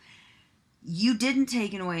for you. You didn't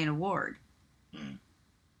take away an award,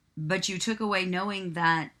 but you took away knowing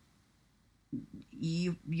that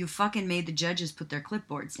you fucking made the judges put their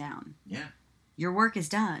clipboards down. Yeah. Your work is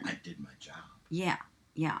done. I did my job. Yeah.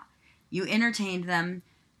 You entertained them.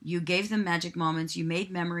 You gave them magic moments. You made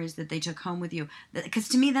memories that they took home with you. Because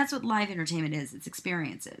to me, that's what live entertainment is. It's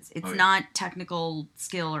experiences. It's not technical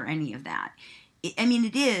skill or any of that. I mean,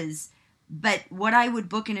 it is, but what I would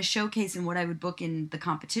book in a showcase and what I would book in the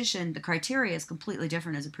competition, the criteria is completely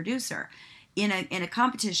different as a producer. In a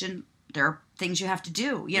competition, there are things you have to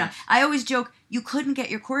do. You know, I always joke, you couldn't get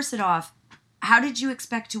your corset off. How did you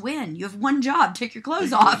expect to win? You have one job, take your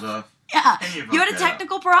clothes off. Yeah, you had a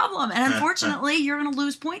technical problem, and unfortunately, you're going to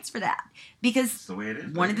lose points for that because that's the way it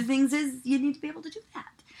is. One of the things is you need to be able to do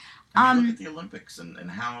that. I mean, look at the Olympics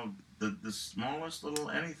and how the smallest little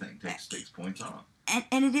anything takes points off.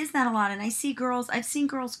 And it is that a lot. And I've seen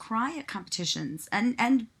girls cry at competitions,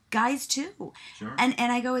 and guys too. Sure. And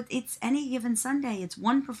I go, it's any given Sunday. It's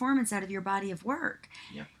one performance out of your body of work.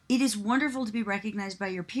 Yeah. It is wonderful to be recognized by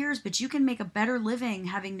your peers, but you can make a better living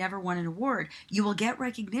having never won an award. You will get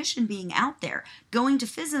recognition being out there, going to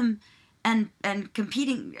FISM and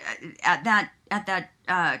competing at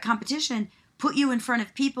that competition, put you in front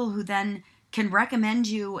of people who then can recommend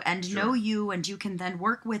you and know you, and you can then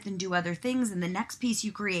work with and do other things. And the next piece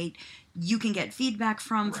you create, you can get feedback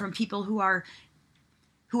from people who are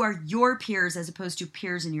your peers as opposed to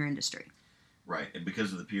peers in your industry. Right, and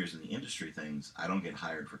because of the peers in the industry things, I don't get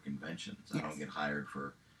hired for conventions. Yes. I don't get hired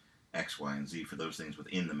for X, Y, and Z for those things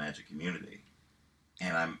within the magic community.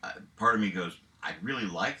 And part of me goes, I really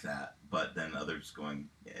like that, but then others going,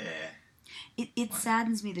 It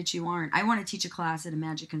saddens me that you aren't. I want to teach a class at a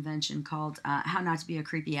magic convention called How Not to Be a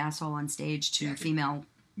Creepy Asshole on Stage to Female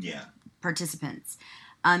participants.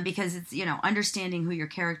 Because it's, understanding who your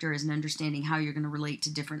character is and understanding how you're going to relate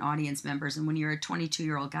to different audience members. And when you're a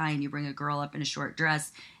 22-year-old guy and you bring a girl up in a short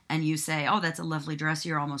dress and you say, oh, that's a lovely dress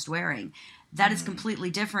you're almost wearing, that is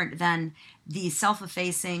completely different than the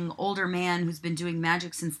self-effacing older man who's been doing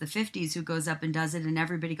magic since the 50s who goes up and does it and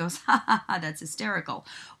everybody goes, ha, ha, ha, that's hysterical.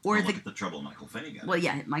 Or look at the trouble Michael Finney got into. Well,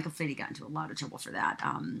 yeah, Michael Finney got into a lot of trouble for that.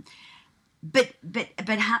 But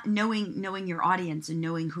knowing your audience and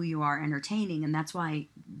knowing who you are entertaining, and that's why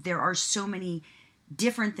there are so many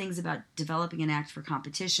different things about developing an act for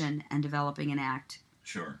competition and developing an act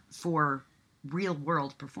for real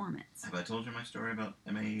world performance. Have I told you my story about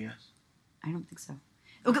MAES? I don't think so.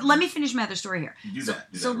 Okay, let me finish my other story here. Do that.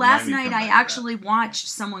 So last night I actually watched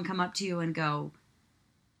someone come up to you and go,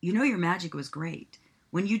 your magic was great.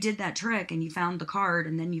 When you did that trick and you found the card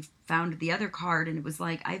and then you found the other card and it was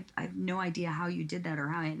like, I have no idea how you did that or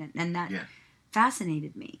how, and that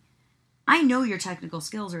fascinated me. I know your technical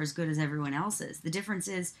skills are as good as everyone else's. The difference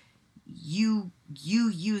is you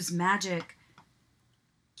use magic.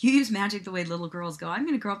 You use magic the way little girls go, I'm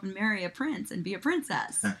going to grow up and marry a prince and be a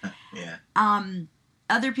princess.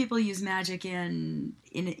 Other people use magic in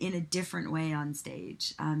a different way on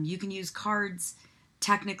stage. You can use cards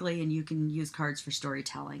technically, and you can use cards for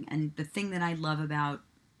storytelling. And the thing that I love about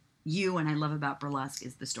you and I love about burlesque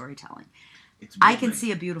is the storytelling. I can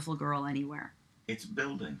see a beautiful girl anywhere. It's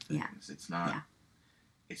building things. Yeah.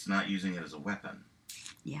 It's not using it as a weapon.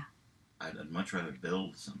 Yeah. I'd much rather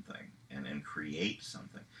build something and create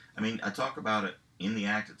something. I mean, I talk about it in the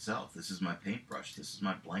act itself. This is my paintbrush. This is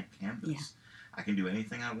my blank canvas. Yeah. I can do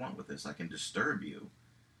anything I want with this. I can disturb you.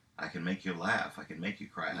 I can make you laugh. I can make you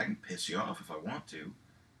cry. I can piss you off if I want to.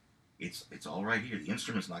 It's all right here. The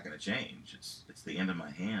instrument's not going to change. It's the end of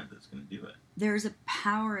my hand that's going to do it. There's a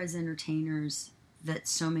power as entertainers that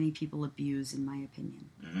so many people abuse, in my opinion.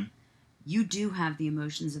 Mm-hmm. You do have the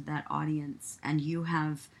emotions of that audience, and you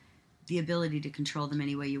have the ability to control them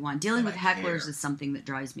any way you want. Dealing with hecklers is something that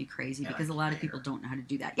drives me crazy because a lot of people don't know how to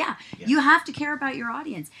do that. Yeah, you have to care about your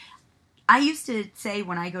audience. I used to say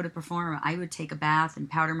when I go to perform, I would take a bath and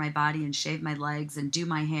powder my body and shave my legs and do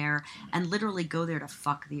my hair and literally go there to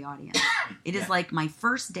fuck the audience. It is like my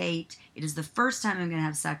first date. It is the first time I'm going to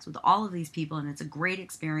have sex with all of these people, and it's a great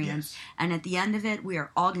experience. Yes. And at the end of it, we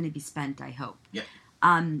are all going to be spent, I hope. Yeah.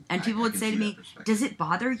 And people would say to me, does it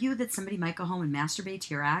bother you that somebody might go home and masturbate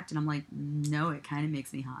to your act? And I'm like, no, it kind of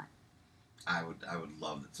makes me hot. I would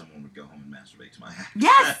love that someone would go home and masturbate to my act.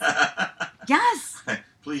 Yes! Yes!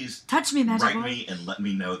 Please touch me, magic write boy. me and let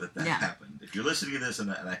me know that happened. If you're listening to this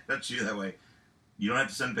and I touch you that way, you don't have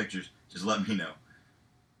to send pictures. Just let me know.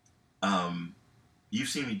 You've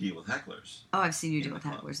seen me deal with hecklers. Oh, I've seen you deal with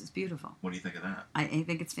hecklers. It's beautiful. What do you think of that? I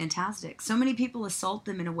think it's fantastic. So many people assault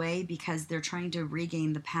them in a way because they're trying to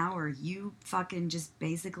regain the power. You fucking just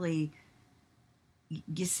basically,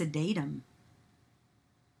 you sedate them.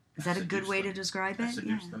 Is that a good way to describe it?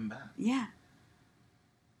 Seduce them back. Yeah.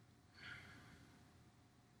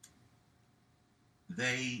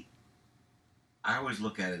 I always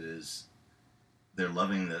look at it as they're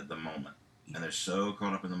loving the moment. And they're so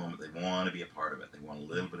caught up in the moment, they want to be a part of it. They want a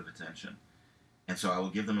little bit of attention. And so I will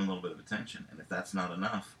give them a little bit of attention. And if that's not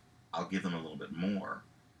enough, I'll give them a little bit more,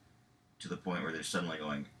 to the point where they're suddenly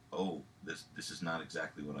going, oh, this is not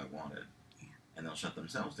exactly what I wanted. Yeah. And they'll shut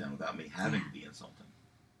themselves down without me having to be insulting.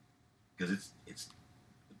 Because it's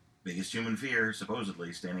the biggest human fear,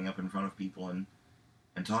 supposedly, standing up in front of people and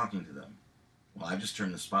talking to them. Well, I've just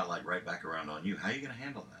turned the spotlight right back around on you. How are you going to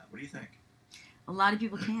handle that? What do you think? A lot of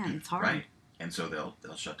people can. It's hard. Right. And so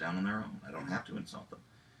they'll shut down on their own. I don't have to insult them.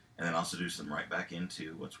 And then I'll seduce them right back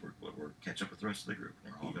into what we're catch up with the rest of the group.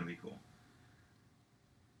 We're all going to be cool.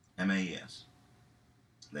 MAES.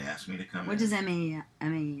 They asked me to come What in. does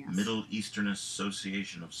MAES? Middle Eastern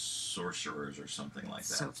Association of Sorcerers or something like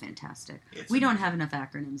that. So fantastic. It's We don't amazing. have enough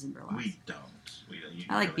acronyms in burlesque. We don't.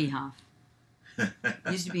 I like really... Beehoff.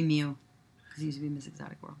 It used to be Mew, because it used to be Miss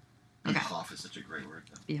Exotic World. Okay. Beehoff is such a great word,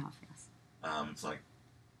 though. Beehoff, yes. It's like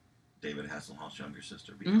David Hasselhoff's younger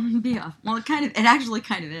sister, Beehoff. Mm-hmm, Beehoff. Well, it actually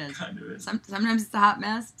kind of is. Kind of is. Sometimes it's a hot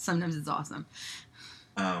mess. Sometimes it's awesome.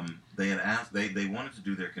 They had asked. They wanted to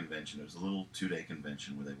do their convention. It was a little 2-day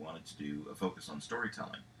convention where they wanted to do a focus on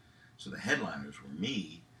storytelling. So the headliners were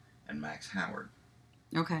me and Max Howard.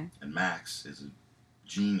 Okay. And Max is a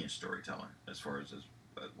genius storyteller as far as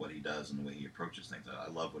what he does and the way he approaches things. I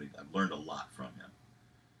love I've learned a lot from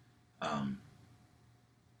him.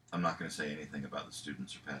 I'm not going to say anything about the student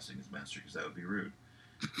surpassing his master because that would be rude.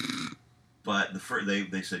 But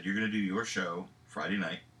they said, you're going to do your show Friday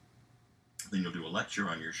night, then you'll do a lecture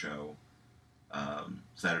on your show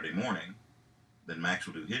Saturday morning, then Max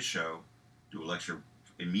will do his show, do a lecture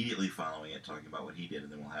immediately following it talking about what he did,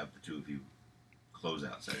 and then we'll have the two of you close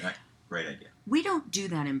out Saturday night. Great idea. We don't do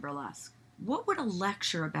that in burlesque. What would a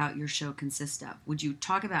lecture about your show consist of? Would you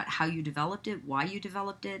talk about how you developed it, why you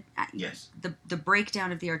developed it? Yes. The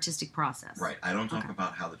breakdown of the artistic process. Right. I don't talk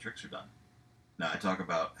about how the tricks are done. No, I talk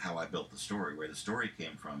about how I built the story, where the story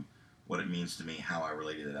came from, what it means to me, how I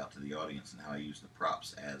related it out to the audience, and how I used the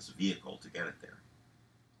props as a vehicle to get it there.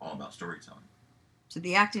 All about storytelling. So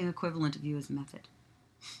the acting equivalent of you is method.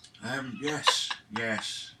 Yes.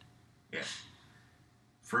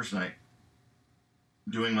 First night,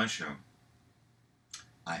 doing my show,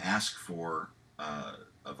 I asked for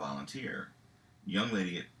a volunteer, young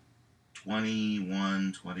lady at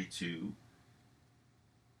 21, 22,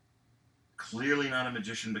 clearly not a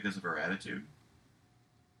magician because of her attitude,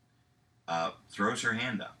 throws her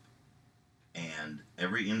hand up, and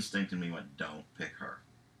every instinct in me went, don't pick her,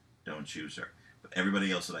 don't choose her. But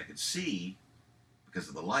everybody else that I could see, because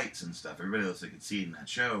of the lights and stuff, everybody else I could see in that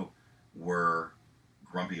show were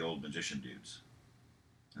grumpy old magician dudes.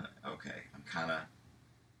 Okay, I'm kind of...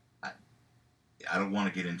 I don't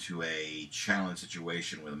want to get into a challenge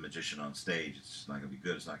situation with a magician on stage. It's just not going to be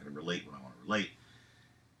good. It's not going to relate when I want to relate.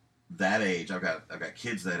 That age, I've got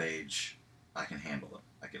kids that age. I can handle them.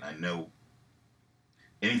 I know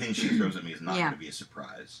anything she throws at me is not going to be a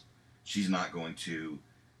surprise. She's not going to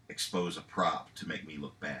expose a prop to make me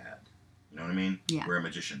look bad. You know what I mean? Yeah. Where a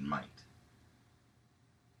magician might.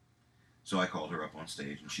 So I called her up on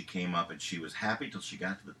stage, and she came up, and she was happy till she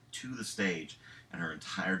got to the stage, and her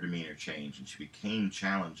entire demeanor changed, and she became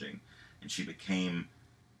challenging, and she became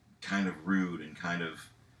kind of rude and kind of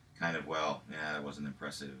well, yeah, it wasn't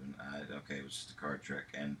impressive, and okay, it was just a card trick,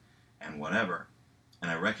 and whatever. And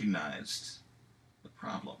I recognized the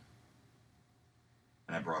problem,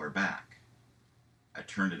 and I brought her back. I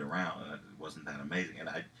turned it around, and it wasn't that amazing, and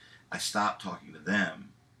I stopped talking to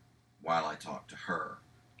them while I talked to her.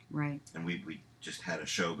 Right. And we just had a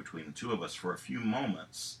show between the two of us for a few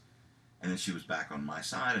moments, and then she was back on my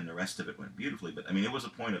side, and the rest of it went beautifully. But, I mean, it was a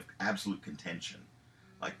point of absolute contention.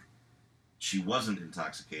 Like, she wasn't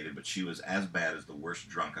intoxicated, but she was as bad as the worst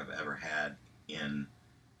drunk I've ever had in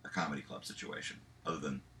a comedy club situation, other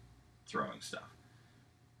than throwing stuff.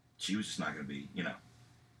 She was just not going to be,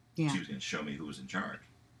 she was going to show me who was in charge.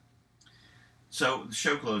 So the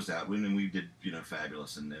show closed out, and we did,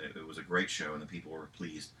 fabulous, and it was a great show, and the people were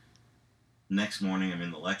pleased. Next morning, I'm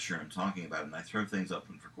in the lecture, I'm talking about it, and I throw things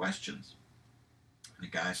open for questions. And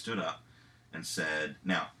a guy stood up and said,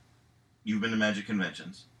 now, you've been to magic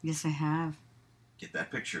conventions. Yes, I have. Get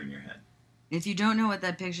that picture in your head. If you don't know what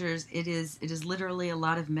that picture is, it is literally a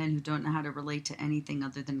lot of men who don't know how to relate to anything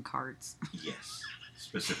other than cards. Yes,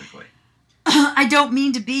 specifically. I don't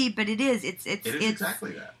mean to be, but it is. It's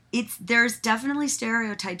exactly that. There's definitely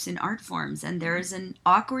stereotypes in art forms, and there is an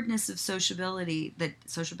awkwardness of sociability.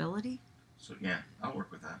 So yeah, I'll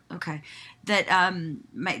work with that. Okay, that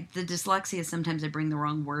the dyslexia, sometimes I bring the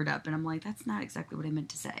wrong word up, and I'm like, that's not exactly what I meant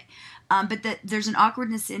to say. But that there's an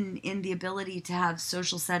awkwardness in the ability to have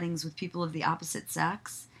social settings with people of the opposite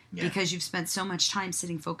sex Yeah. because you've spent so much time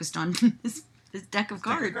sitting focused on this deck of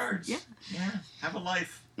cards. Yeah. Yeah. Have a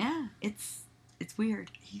life. Yeah. It's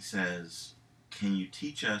weird. He says, can you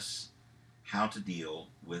teach us how to deal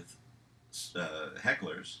with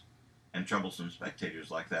hecklers and troublesome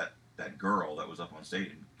spectators like that girl that was up on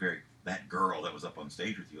stage, that girl that was up on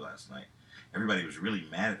stage with you last night? Everybody was really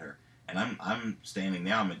mad at her, and I'm standing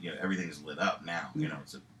now. Everything's lit up now.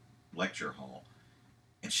 It's a lecture hall,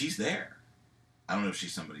 and she's there. I don't know if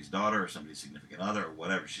she's somebody's daughter or somebody's significant other or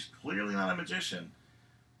whatever. She's clearly not a magician,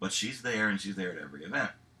 but she's there, and she's there at every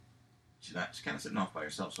event. She's kind of sitting off by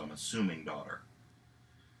herself, so I'm assuming daughter.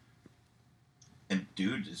 And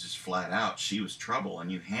dude is just flat out, she was trouble,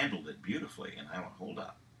 and you handled it beautifully. And I went, hold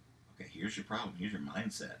up. Okay, here's your problem. Here's your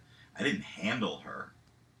mindset. I didn't handle her.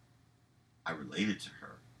 I related to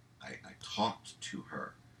her. I talked to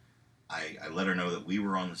her. I let her know that we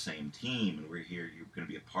were on the same team, and we're here. You're going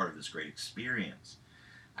to be a part of this great experience.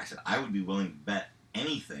 I said, I would be willing to bet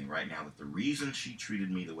anything right now that the reason she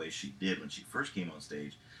treated me the way she did when she first came on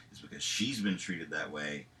stage is because she's been treated that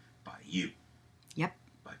way by you. Yep.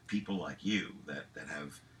 By people like you that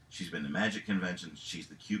have, she's been to magic conventions, she's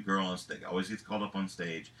the cute girl on stage, always gets called up on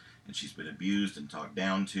stage, and she's been abused and talked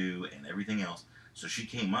down to and everything else. So she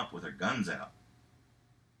came up with her guns out.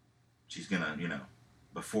 She's going to,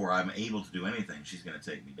 before I'm able to do anything, she's going to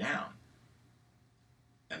take me down.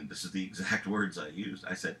 And this is the exact words I used.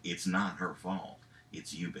 I said, it's not her fault.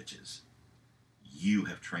 It's you bitches. You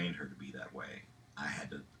have trained her to be that way. I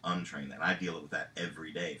had to untrain that. I deal with that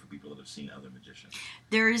every day for people that have seen other magicians.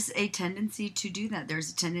 There is a tendency to do that.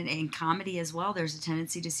 There's a tendency in comedy as well. There's a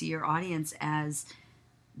tendency to see your audience as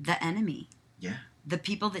the enemy. Yeah. The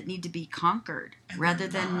people that need to be conquered rather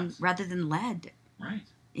than led. Right.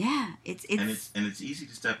 Yeah. It's easy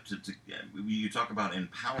to step to you talk about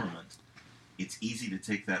empowerment. It's easy to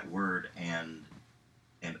take that word and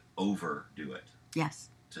overdo it. Yes.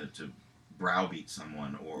 To browbeat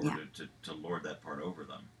someone or to lord that part over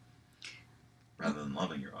them rather than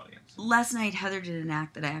loving your audience. Last night, Heather did an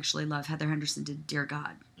act that I actually love. Heather Henderson did Dear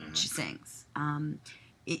God. Mm-hmm. She sings.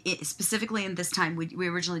 Specifically in this time, we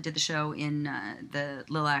originally did the show in the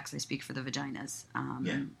Lil Acts I Speak for the Vaginas.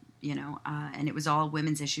 And it was all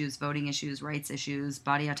women's issues, voting issues, rights issues,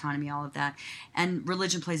 body autonomy, all of that. And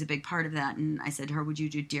religion plays a big part of that. And I said to her, would you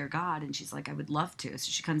do Dear God? And she's like, I would love to. So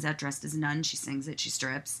she comes out dressed as a nun. She sings it. She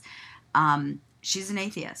strips. She's an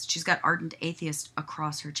atheist. She's got ardent atheist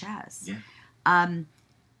across her chest. Yeah.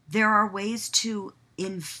 There are ways to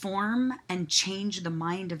inform and change the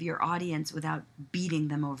mind of your audience without beating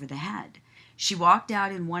them over the head. She walked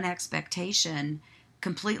out in one expectation,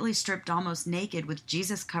 completely stripped, almost naked, with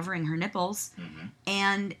Jesus covering her nipples,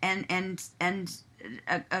 and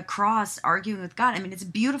a cross, arguing with God. I mean, it's a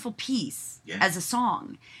beautiful piece as a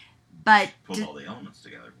song, but pulled all the elements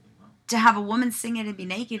together really well. To have a woman sing it and be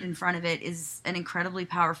naked in front of it is an incredibly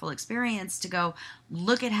powerful experience. To go,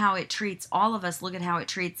 look at how it treats all of us, look at how it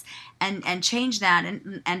treats, and change that.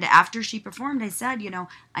 And after she performed, I said,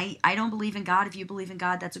 I don't believe in God. If you believe in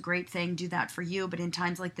God, that's a great thing. Do that for you. But in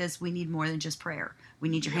times like this, we need more than just prayer. We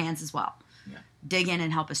need your hands as well. Yeah. Dig in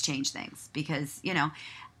and help us change things because,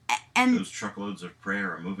 and those truckloads of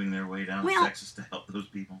prayer are moving their way down to Texas to help those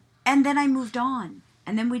people. And then I moved on.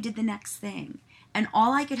 And then we did the next thing. And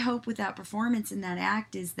all I could hope with that performance in that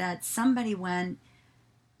act is that somebody went,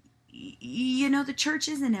 the church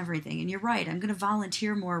isn't everything. And you're right. I'm going to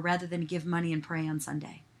volunteer more rather than give money and pray on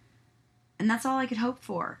Sunday. And that's all I could hope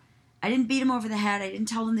for. I didn't beat them over the head. I didn't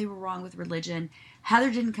tell them they were wrong with religion.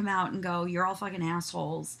 Heather didn't come out and go, you're all fucking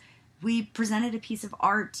assholes. We presented a piece of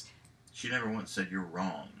art. She never once said you're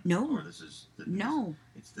wrong. No. Or this is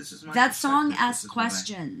my that song asks this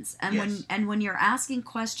questions. And when you're asking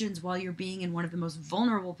questions while you're being in one of the most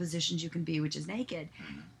vulnerable positions you can be, which is naked.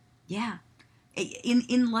 Mm-hmm. Yeah.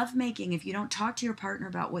 In lovemaking, if you don't talk to your partner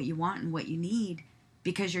about what you want and what you need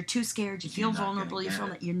because you're too scared, you feel vulnerable, you feel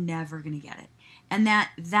that you're never going to get it. And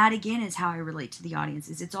that again is how I relate to the audience.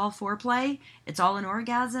 It's all foreplay, it's all an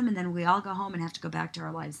orgasm, and then we all go home and have to go back to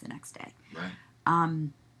our lives the next day. Right.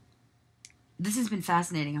 This has been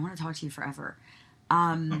fascinating. I want to talk to you forever.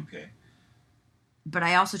 Okay. But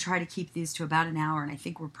I also try to keep these to about an hour, and I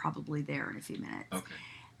think we're probably there in a few minutes.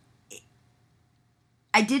 Okay.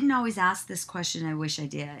 I didn't always ask this question. I wish I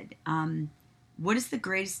did. What is the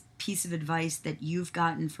greatest piece of advice that you've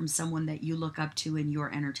gotten from someone that you look up to in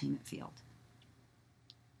your entertainment field?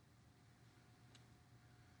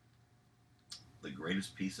 The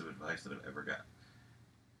greatest piece of advice that I've ever got.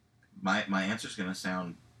 My answer is going to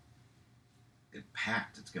sound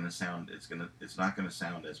packed. It's not going to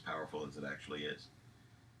sound as powerful as it actually is.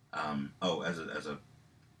 As a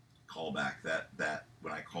callback that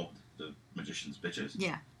when I called the magicians bitches,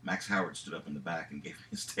 Yeah. Max Howard stood up in the back and gave me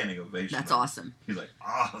a standing ovation. That's awesome. He's like,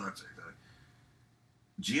 oh, that's exactly.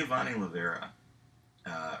 Giovanni Rivera,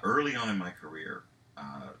 early on in my career,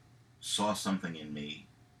 saw something in me.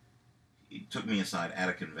 He took me aside at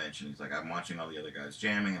a convention. He's like, I'm watching all the other guys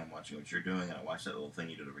jamming, and I'm watching what you're doing, and I watched that little thing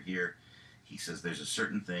you did over here. He says, there's a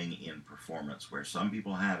certain thing in performance where some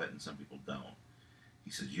people have it and some people don't.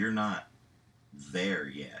 He says, you're not there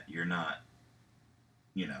yet. You're not,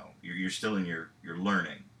 you're still in your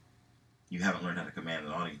learning. You haven't learned how to command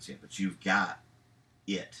an audience yet, but you've got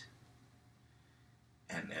it.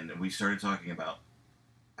 And we started talking about,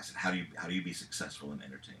 I said, how do you be successful in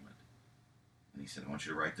entertainment? And he said, I want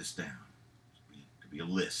you to write this down. It could be a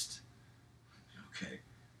list. Okay.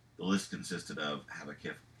 The list consisted of have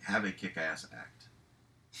a kick-ass act.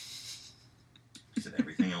 He said,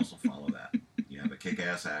 everything else will follow that. You have a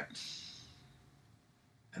kick-ass act,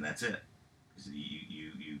 and that's it. He said,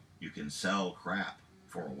 you can sell crap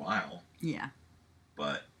for a while. Yeah.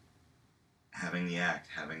 But having the act,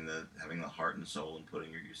 having the heart and soul and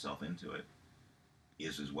putting yourself into it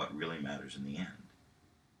is what really matters in the end.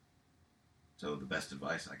 So the best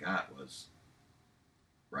advice I got was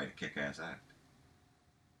write a kick-ass act.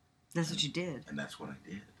 That's what you did. And that's what I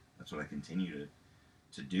did. That's what I continue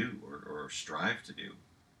to do or strive to do.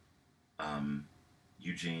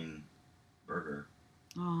 Eugene Berger.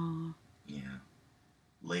 Oh. Yeah.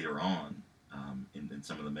 Later on, in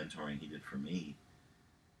some of the mentoring he did for me,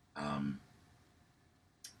 I'm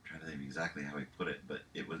trying to think exactly how he put it, but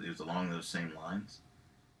it was along those same lines.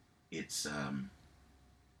 It's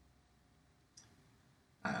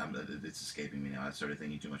escaping me now. I started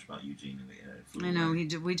thinking too much about Eugene. And I know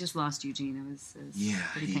we just lost Eugene. It was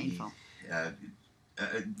pretty painful.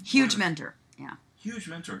 Huge mentor. Yeah. Huge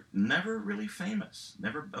mentor. Never really famous.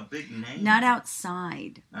 Never a big name. Not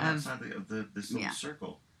outside of this little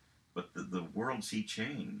circle, but the worlds he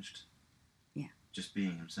changed. Yeah. Just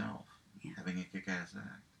being himself. Yeah. Having a kick-ass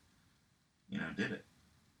act. Did it.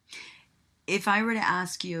 If I were to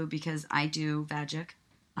ask you, because I do magic,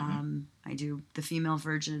 I do the female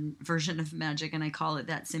version of magic, and I call it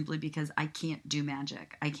that simply because I can't do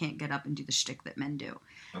magic. I can't get up and do the shtick that men do.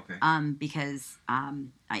 Okay. Because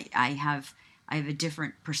I have a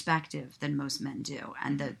different perspective than most men do,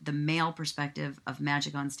 and the male perspective of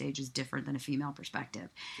magic on stage is different than a female perspective.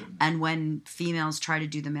 Sure. And when females try to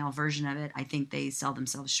do the male version of it, I think they sell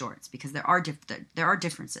themselves short because there are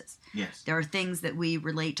differences. Yes. There are things that we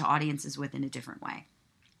relate to audiences with in a different way.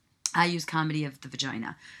 I use comedy of the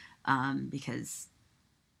vagina because,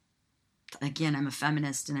 again, I'm a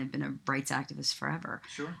feminist and I've been a rights activist forever.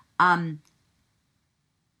 Sure.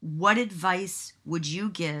 What advice would you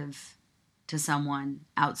give to someone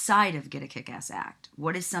outside of Get a Kick-Ass Act?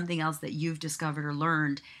 What is something else that you've discovered or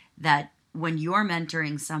learned that when you're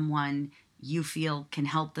mentoring someone, you feel can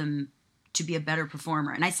help them to be a better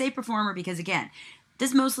performer? And I say performer because, again,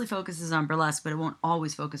 this mostly focuses on burlesque, but it won't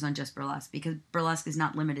always focus on just burlesque because burlesque is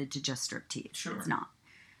not limited to just striptease. Sure. It's not.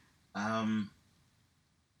 I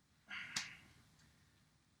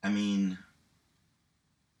mean,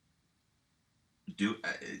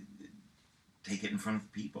 take it in front of the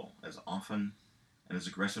people as often and as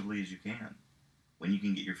aggressively as you can. When you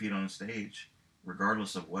can get your feet on a stage,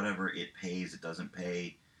 regardless of whatever it pays, it doesn't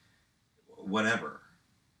pay, whatever,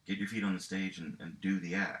 get your feet on the stage and do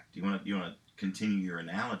the act. You want to continue your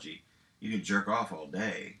analogy? You can jerk off all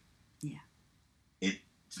day. Yeah.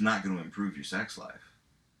 It's not going to improve your sex life.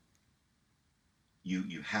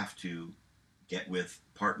 You have to get with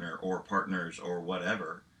partner or partners or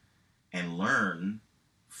whatever and learn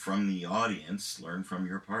from the audience, learn from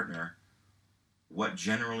your partner what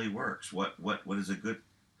generally works. What is a good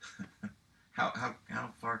how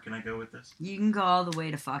far can I go with this? You can go all the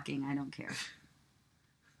way to fucking, I don't care.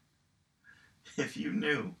 If you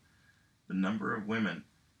knew the number of women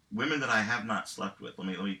that I have not slept with, let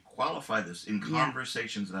me qualify this in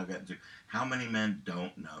conversations that I've gotten to. How many men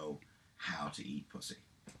don't know how to eat pussy?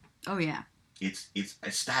 Oh yeah. It's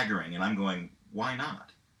staggering, and I'm going, why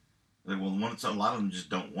not? Well, a lot of them just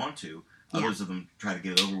don't want to. Others of them try to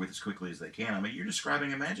get it over with as quickly as they can. I mean, you're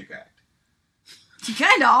describing a magic act. You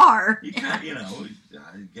kind of are. You kind of,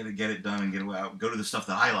 get it done and get out. Go to the stuff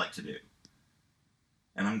that I like to do.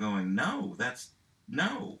 And I'm going, no.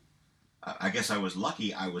 I guess I was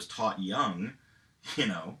lucky. I was taught young,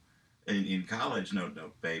 in college. No,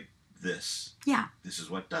 babe, this. Yeah. This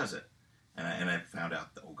is what does it. And I found out,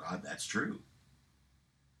 oh God, that's true.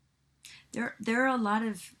 There are a lot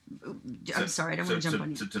of... I'm sorry, I don't want to jump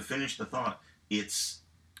on you. To finish the thought,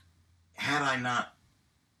 had I not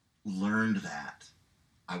learned that,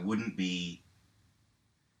 I wouldn't be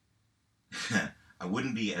I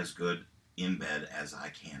wouldn't be as good in bed as I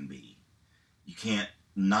can be. You can't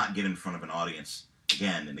not get in front of an audience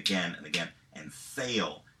again and again and again and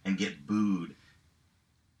fail and get booed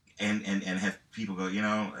and have people go,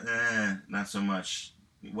 not so much,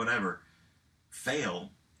 whatever.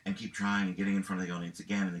 Fail and keep trying and getting in front of the audience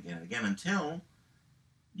again and again and again until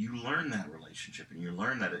you learn that relationship and you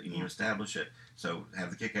learn that and you establish it. So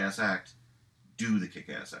have the kick-ass act, do the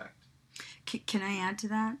kick-ass act. Can I add to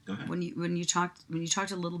that? Go ahead. When you talked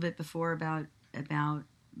a little bit before about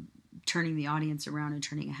turning the audience around and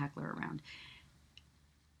turning a heckler around.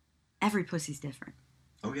 Every pussy's different.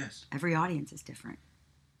 Oh yes. Every audience is different.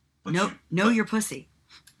 But know your pussy.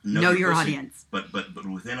 Know your pussy, audience. But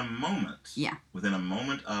within a moment. Yeah. Within a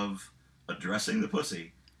moment of addressing the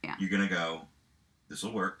pussy, yeah. You're gonna go, this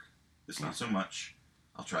will work. This not so much.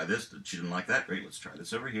 I'll try this. She didn't like that. Great. Let's try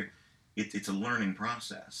this over here. It's a learning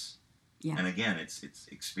process. Yeah. And again, it's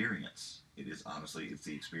experience. It is honestly, it's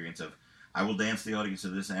the experience of, I will dance the audience to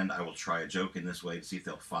this end. I will try a joke in this way to see if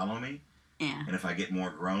they'll follow me. Yeah. And if I get more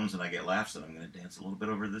groans and I get laughs, then I'm going to dance a little bit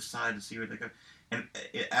over this side to see where they go. And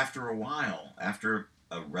after a while, after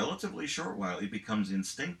a relatively short while, it becomes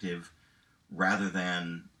instinctive rather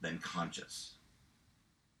than conscious.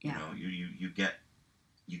 Yeah. You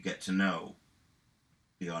get to know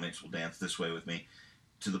the audience will dance this way with me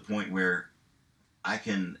to the point where I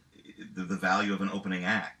can, the value of an opening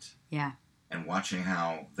act. Yeah. And watching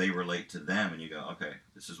how they relate to them, and you go, okay,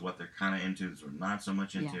 this is what they're kind of into, this is what they're not so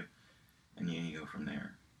much into. Yeah. And you go from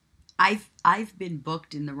there. I've been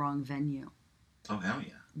booked in the wrong venue. Oh, hell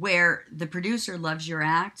yeah. Where the producer loves your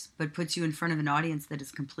act, but puts you in front of an audience that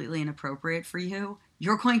is completely inappropriate for you.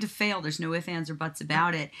 You're going to fail. There's no ifs, ands, or buts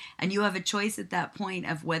about it. And you have a choice at that point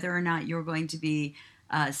of whether or not you're going to be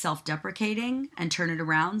self-deprecating and turn it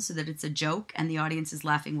around so that it's a joke and the audience is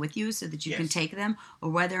laughing with you so that you can take them, or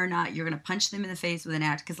whether or not you're going to punch them in the face with an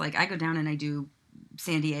act. Because, I go down and I do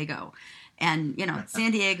San Diego. And,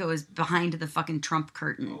 San Diego is behind the fucking Trump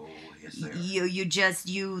curtain. Oh, yes, they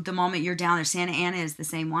are. The moment you're down there, Santa Ana is the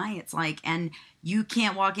same way. It's and you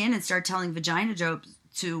can't walk in and start telling vagina jokes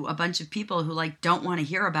to a bunch of people who, don't want to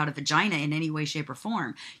hear about a vagina in any way, shape, or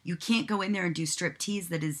form. You can't go in there and do strip tease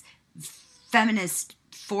that is feminist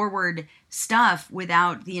forward stuff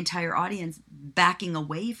without the entire audience backing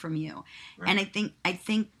away from you. Right. And I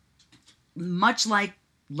think much like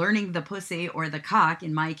learning the pussy or the cock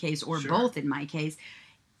in my case, or both in my case,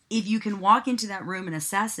 if you can walk into that room and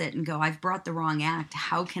assess it and go, I've brought the wrong act,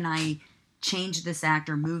 how can I change this act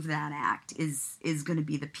or move that act is going to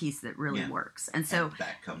be the piece that really works. And so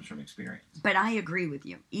that comes from experience. But I agree with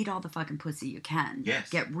you. Eat all the fucking pussy you can. Yes.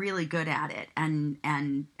 Get really good at it and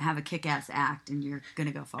have a kick-ass act, and you're going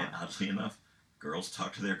to go far. And oddly enough, girls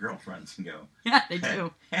talk to their girlfriends and go, yeah, they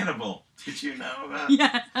do. Hannibal, did you know about?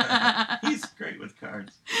 Yeah. He's great with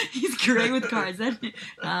cards. He's great with cards.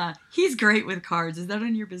 He's great with cards. Is that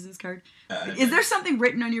on your business card? Is there something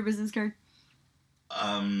written on your business card?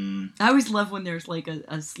 I always love when there's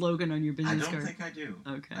a slogan on your business card. I don't think I do.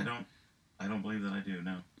 Okay. I don't believe that I do,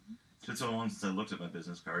 no. It's been so long since I looked at my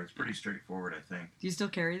business card. It's pretty straightforward, I think. Do you still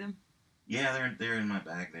carry them? Yeah, they're in my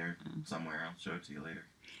bag there somewhere. I'll show it to you later.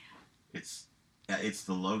 It's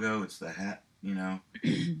the logo, it's the hat,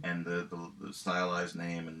 and the stylized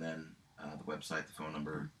name, and then the website, the phone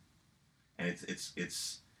number, and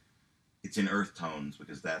it's in earth tones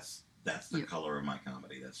because that's the color of my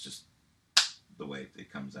comedy. That's just the way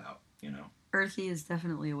it comes out, Earthy is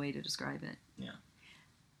definitely a way to describe it. Yeah.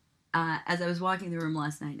 As I was walking the room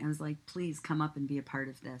last night, I was like, please come up and be a part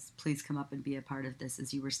of this. Please come up and be a part of this,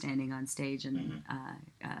 as you were standing on stage, and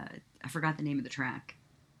I forgot the name of the track.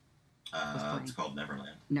 It's called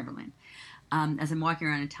Neverland. Neverland. As I'm walking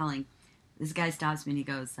around and telling, this guy stops me and he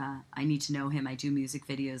goes, I need to know him. I do music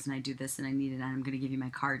videos and I do this and I need it, and I'm going to give you my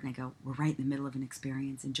card. And I go, we're right in the middle of an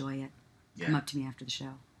experience. Enjoy it. Yeah. Come up to me after the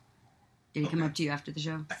show. Did he come up to you after the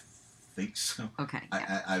show? I think so. Okay.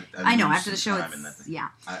 Yeah. I know, after the show, yeah.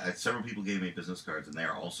 Several people gave me business cards, and they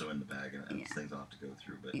are also in the bag, and things I'll have to go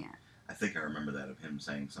through, but I think I remember that of him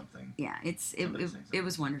saying something. Yeah, it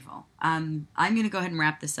was wonderful. I'm going to go ahead and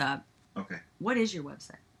wrap this up. Okay. What is your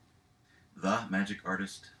website?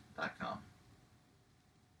 TheMagicArtist.com.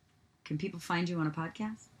 Can people find you on a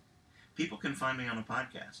podcast? People can find me on a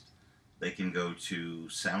podcast. They can go to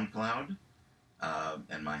SoundCloud,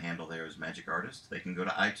 and my handle there is Magic Artist. They can go to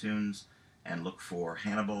iTunes and look for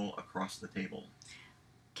Hannibal Across the Table.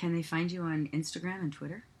 Can they find you on Instagram and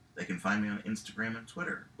Twitter? They can find me on Instagram and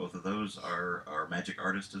Twitter. Both of those are Magic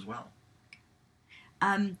Artist as well.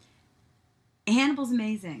 Hannibal's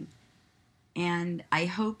amazing. And I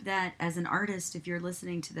hope that as an artist, if you're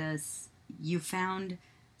listening to this, you found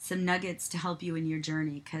some nuggets to help you in your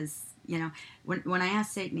journey. Because, you know, when I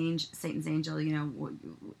asked Satan's angel, you know,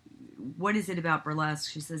 what is it about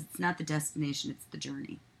burlesque? She says, it's not the destination, it's the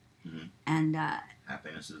journey. Mm-hmm. And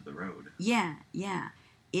happiness is the road. Yeah.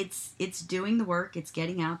 It's doing the work, it's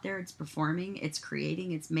getting out there, it's performing, it's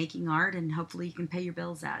creating, it's making art, and hopefully you can pay your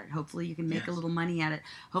bills at it. Hopefully you can make a little money at it.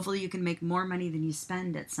 Hopefully you can make more money than you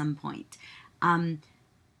spend at some point.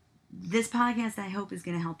 This podcast, I hope, is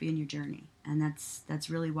going to help you in your journey, and that's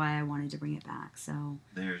really why I wanted to bring it back. So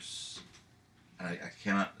I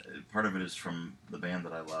cannot. Part of it is from the band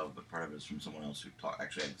that I love, but part of it is from someone else who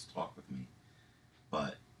actually had this talk with me.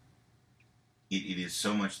 But it is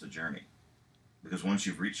so much the journey, because once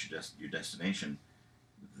you've reached your destination,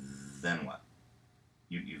 then what?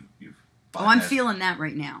 You've I'm feeling that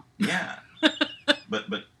right now. Yeah.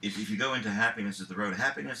 But if you go into happiness is the road,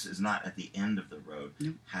 happiness is not at the end of the road.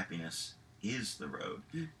 Nope. Happiness is the road.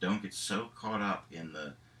 Mm. Don't get so caught up in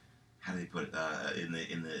the, how do they put it, in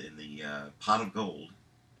the pot of gold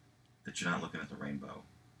that you're not looking at the rainbow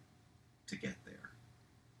to get there.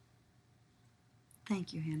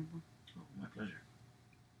 Thank you, Hannibal. Oh, my pleasure.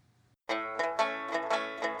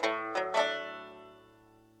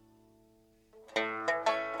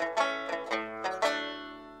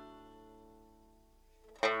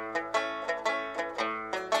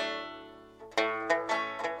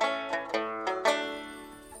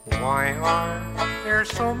 Why are there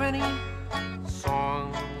so many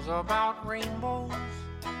songs about rainbows,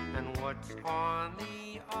 and what's on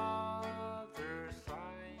the other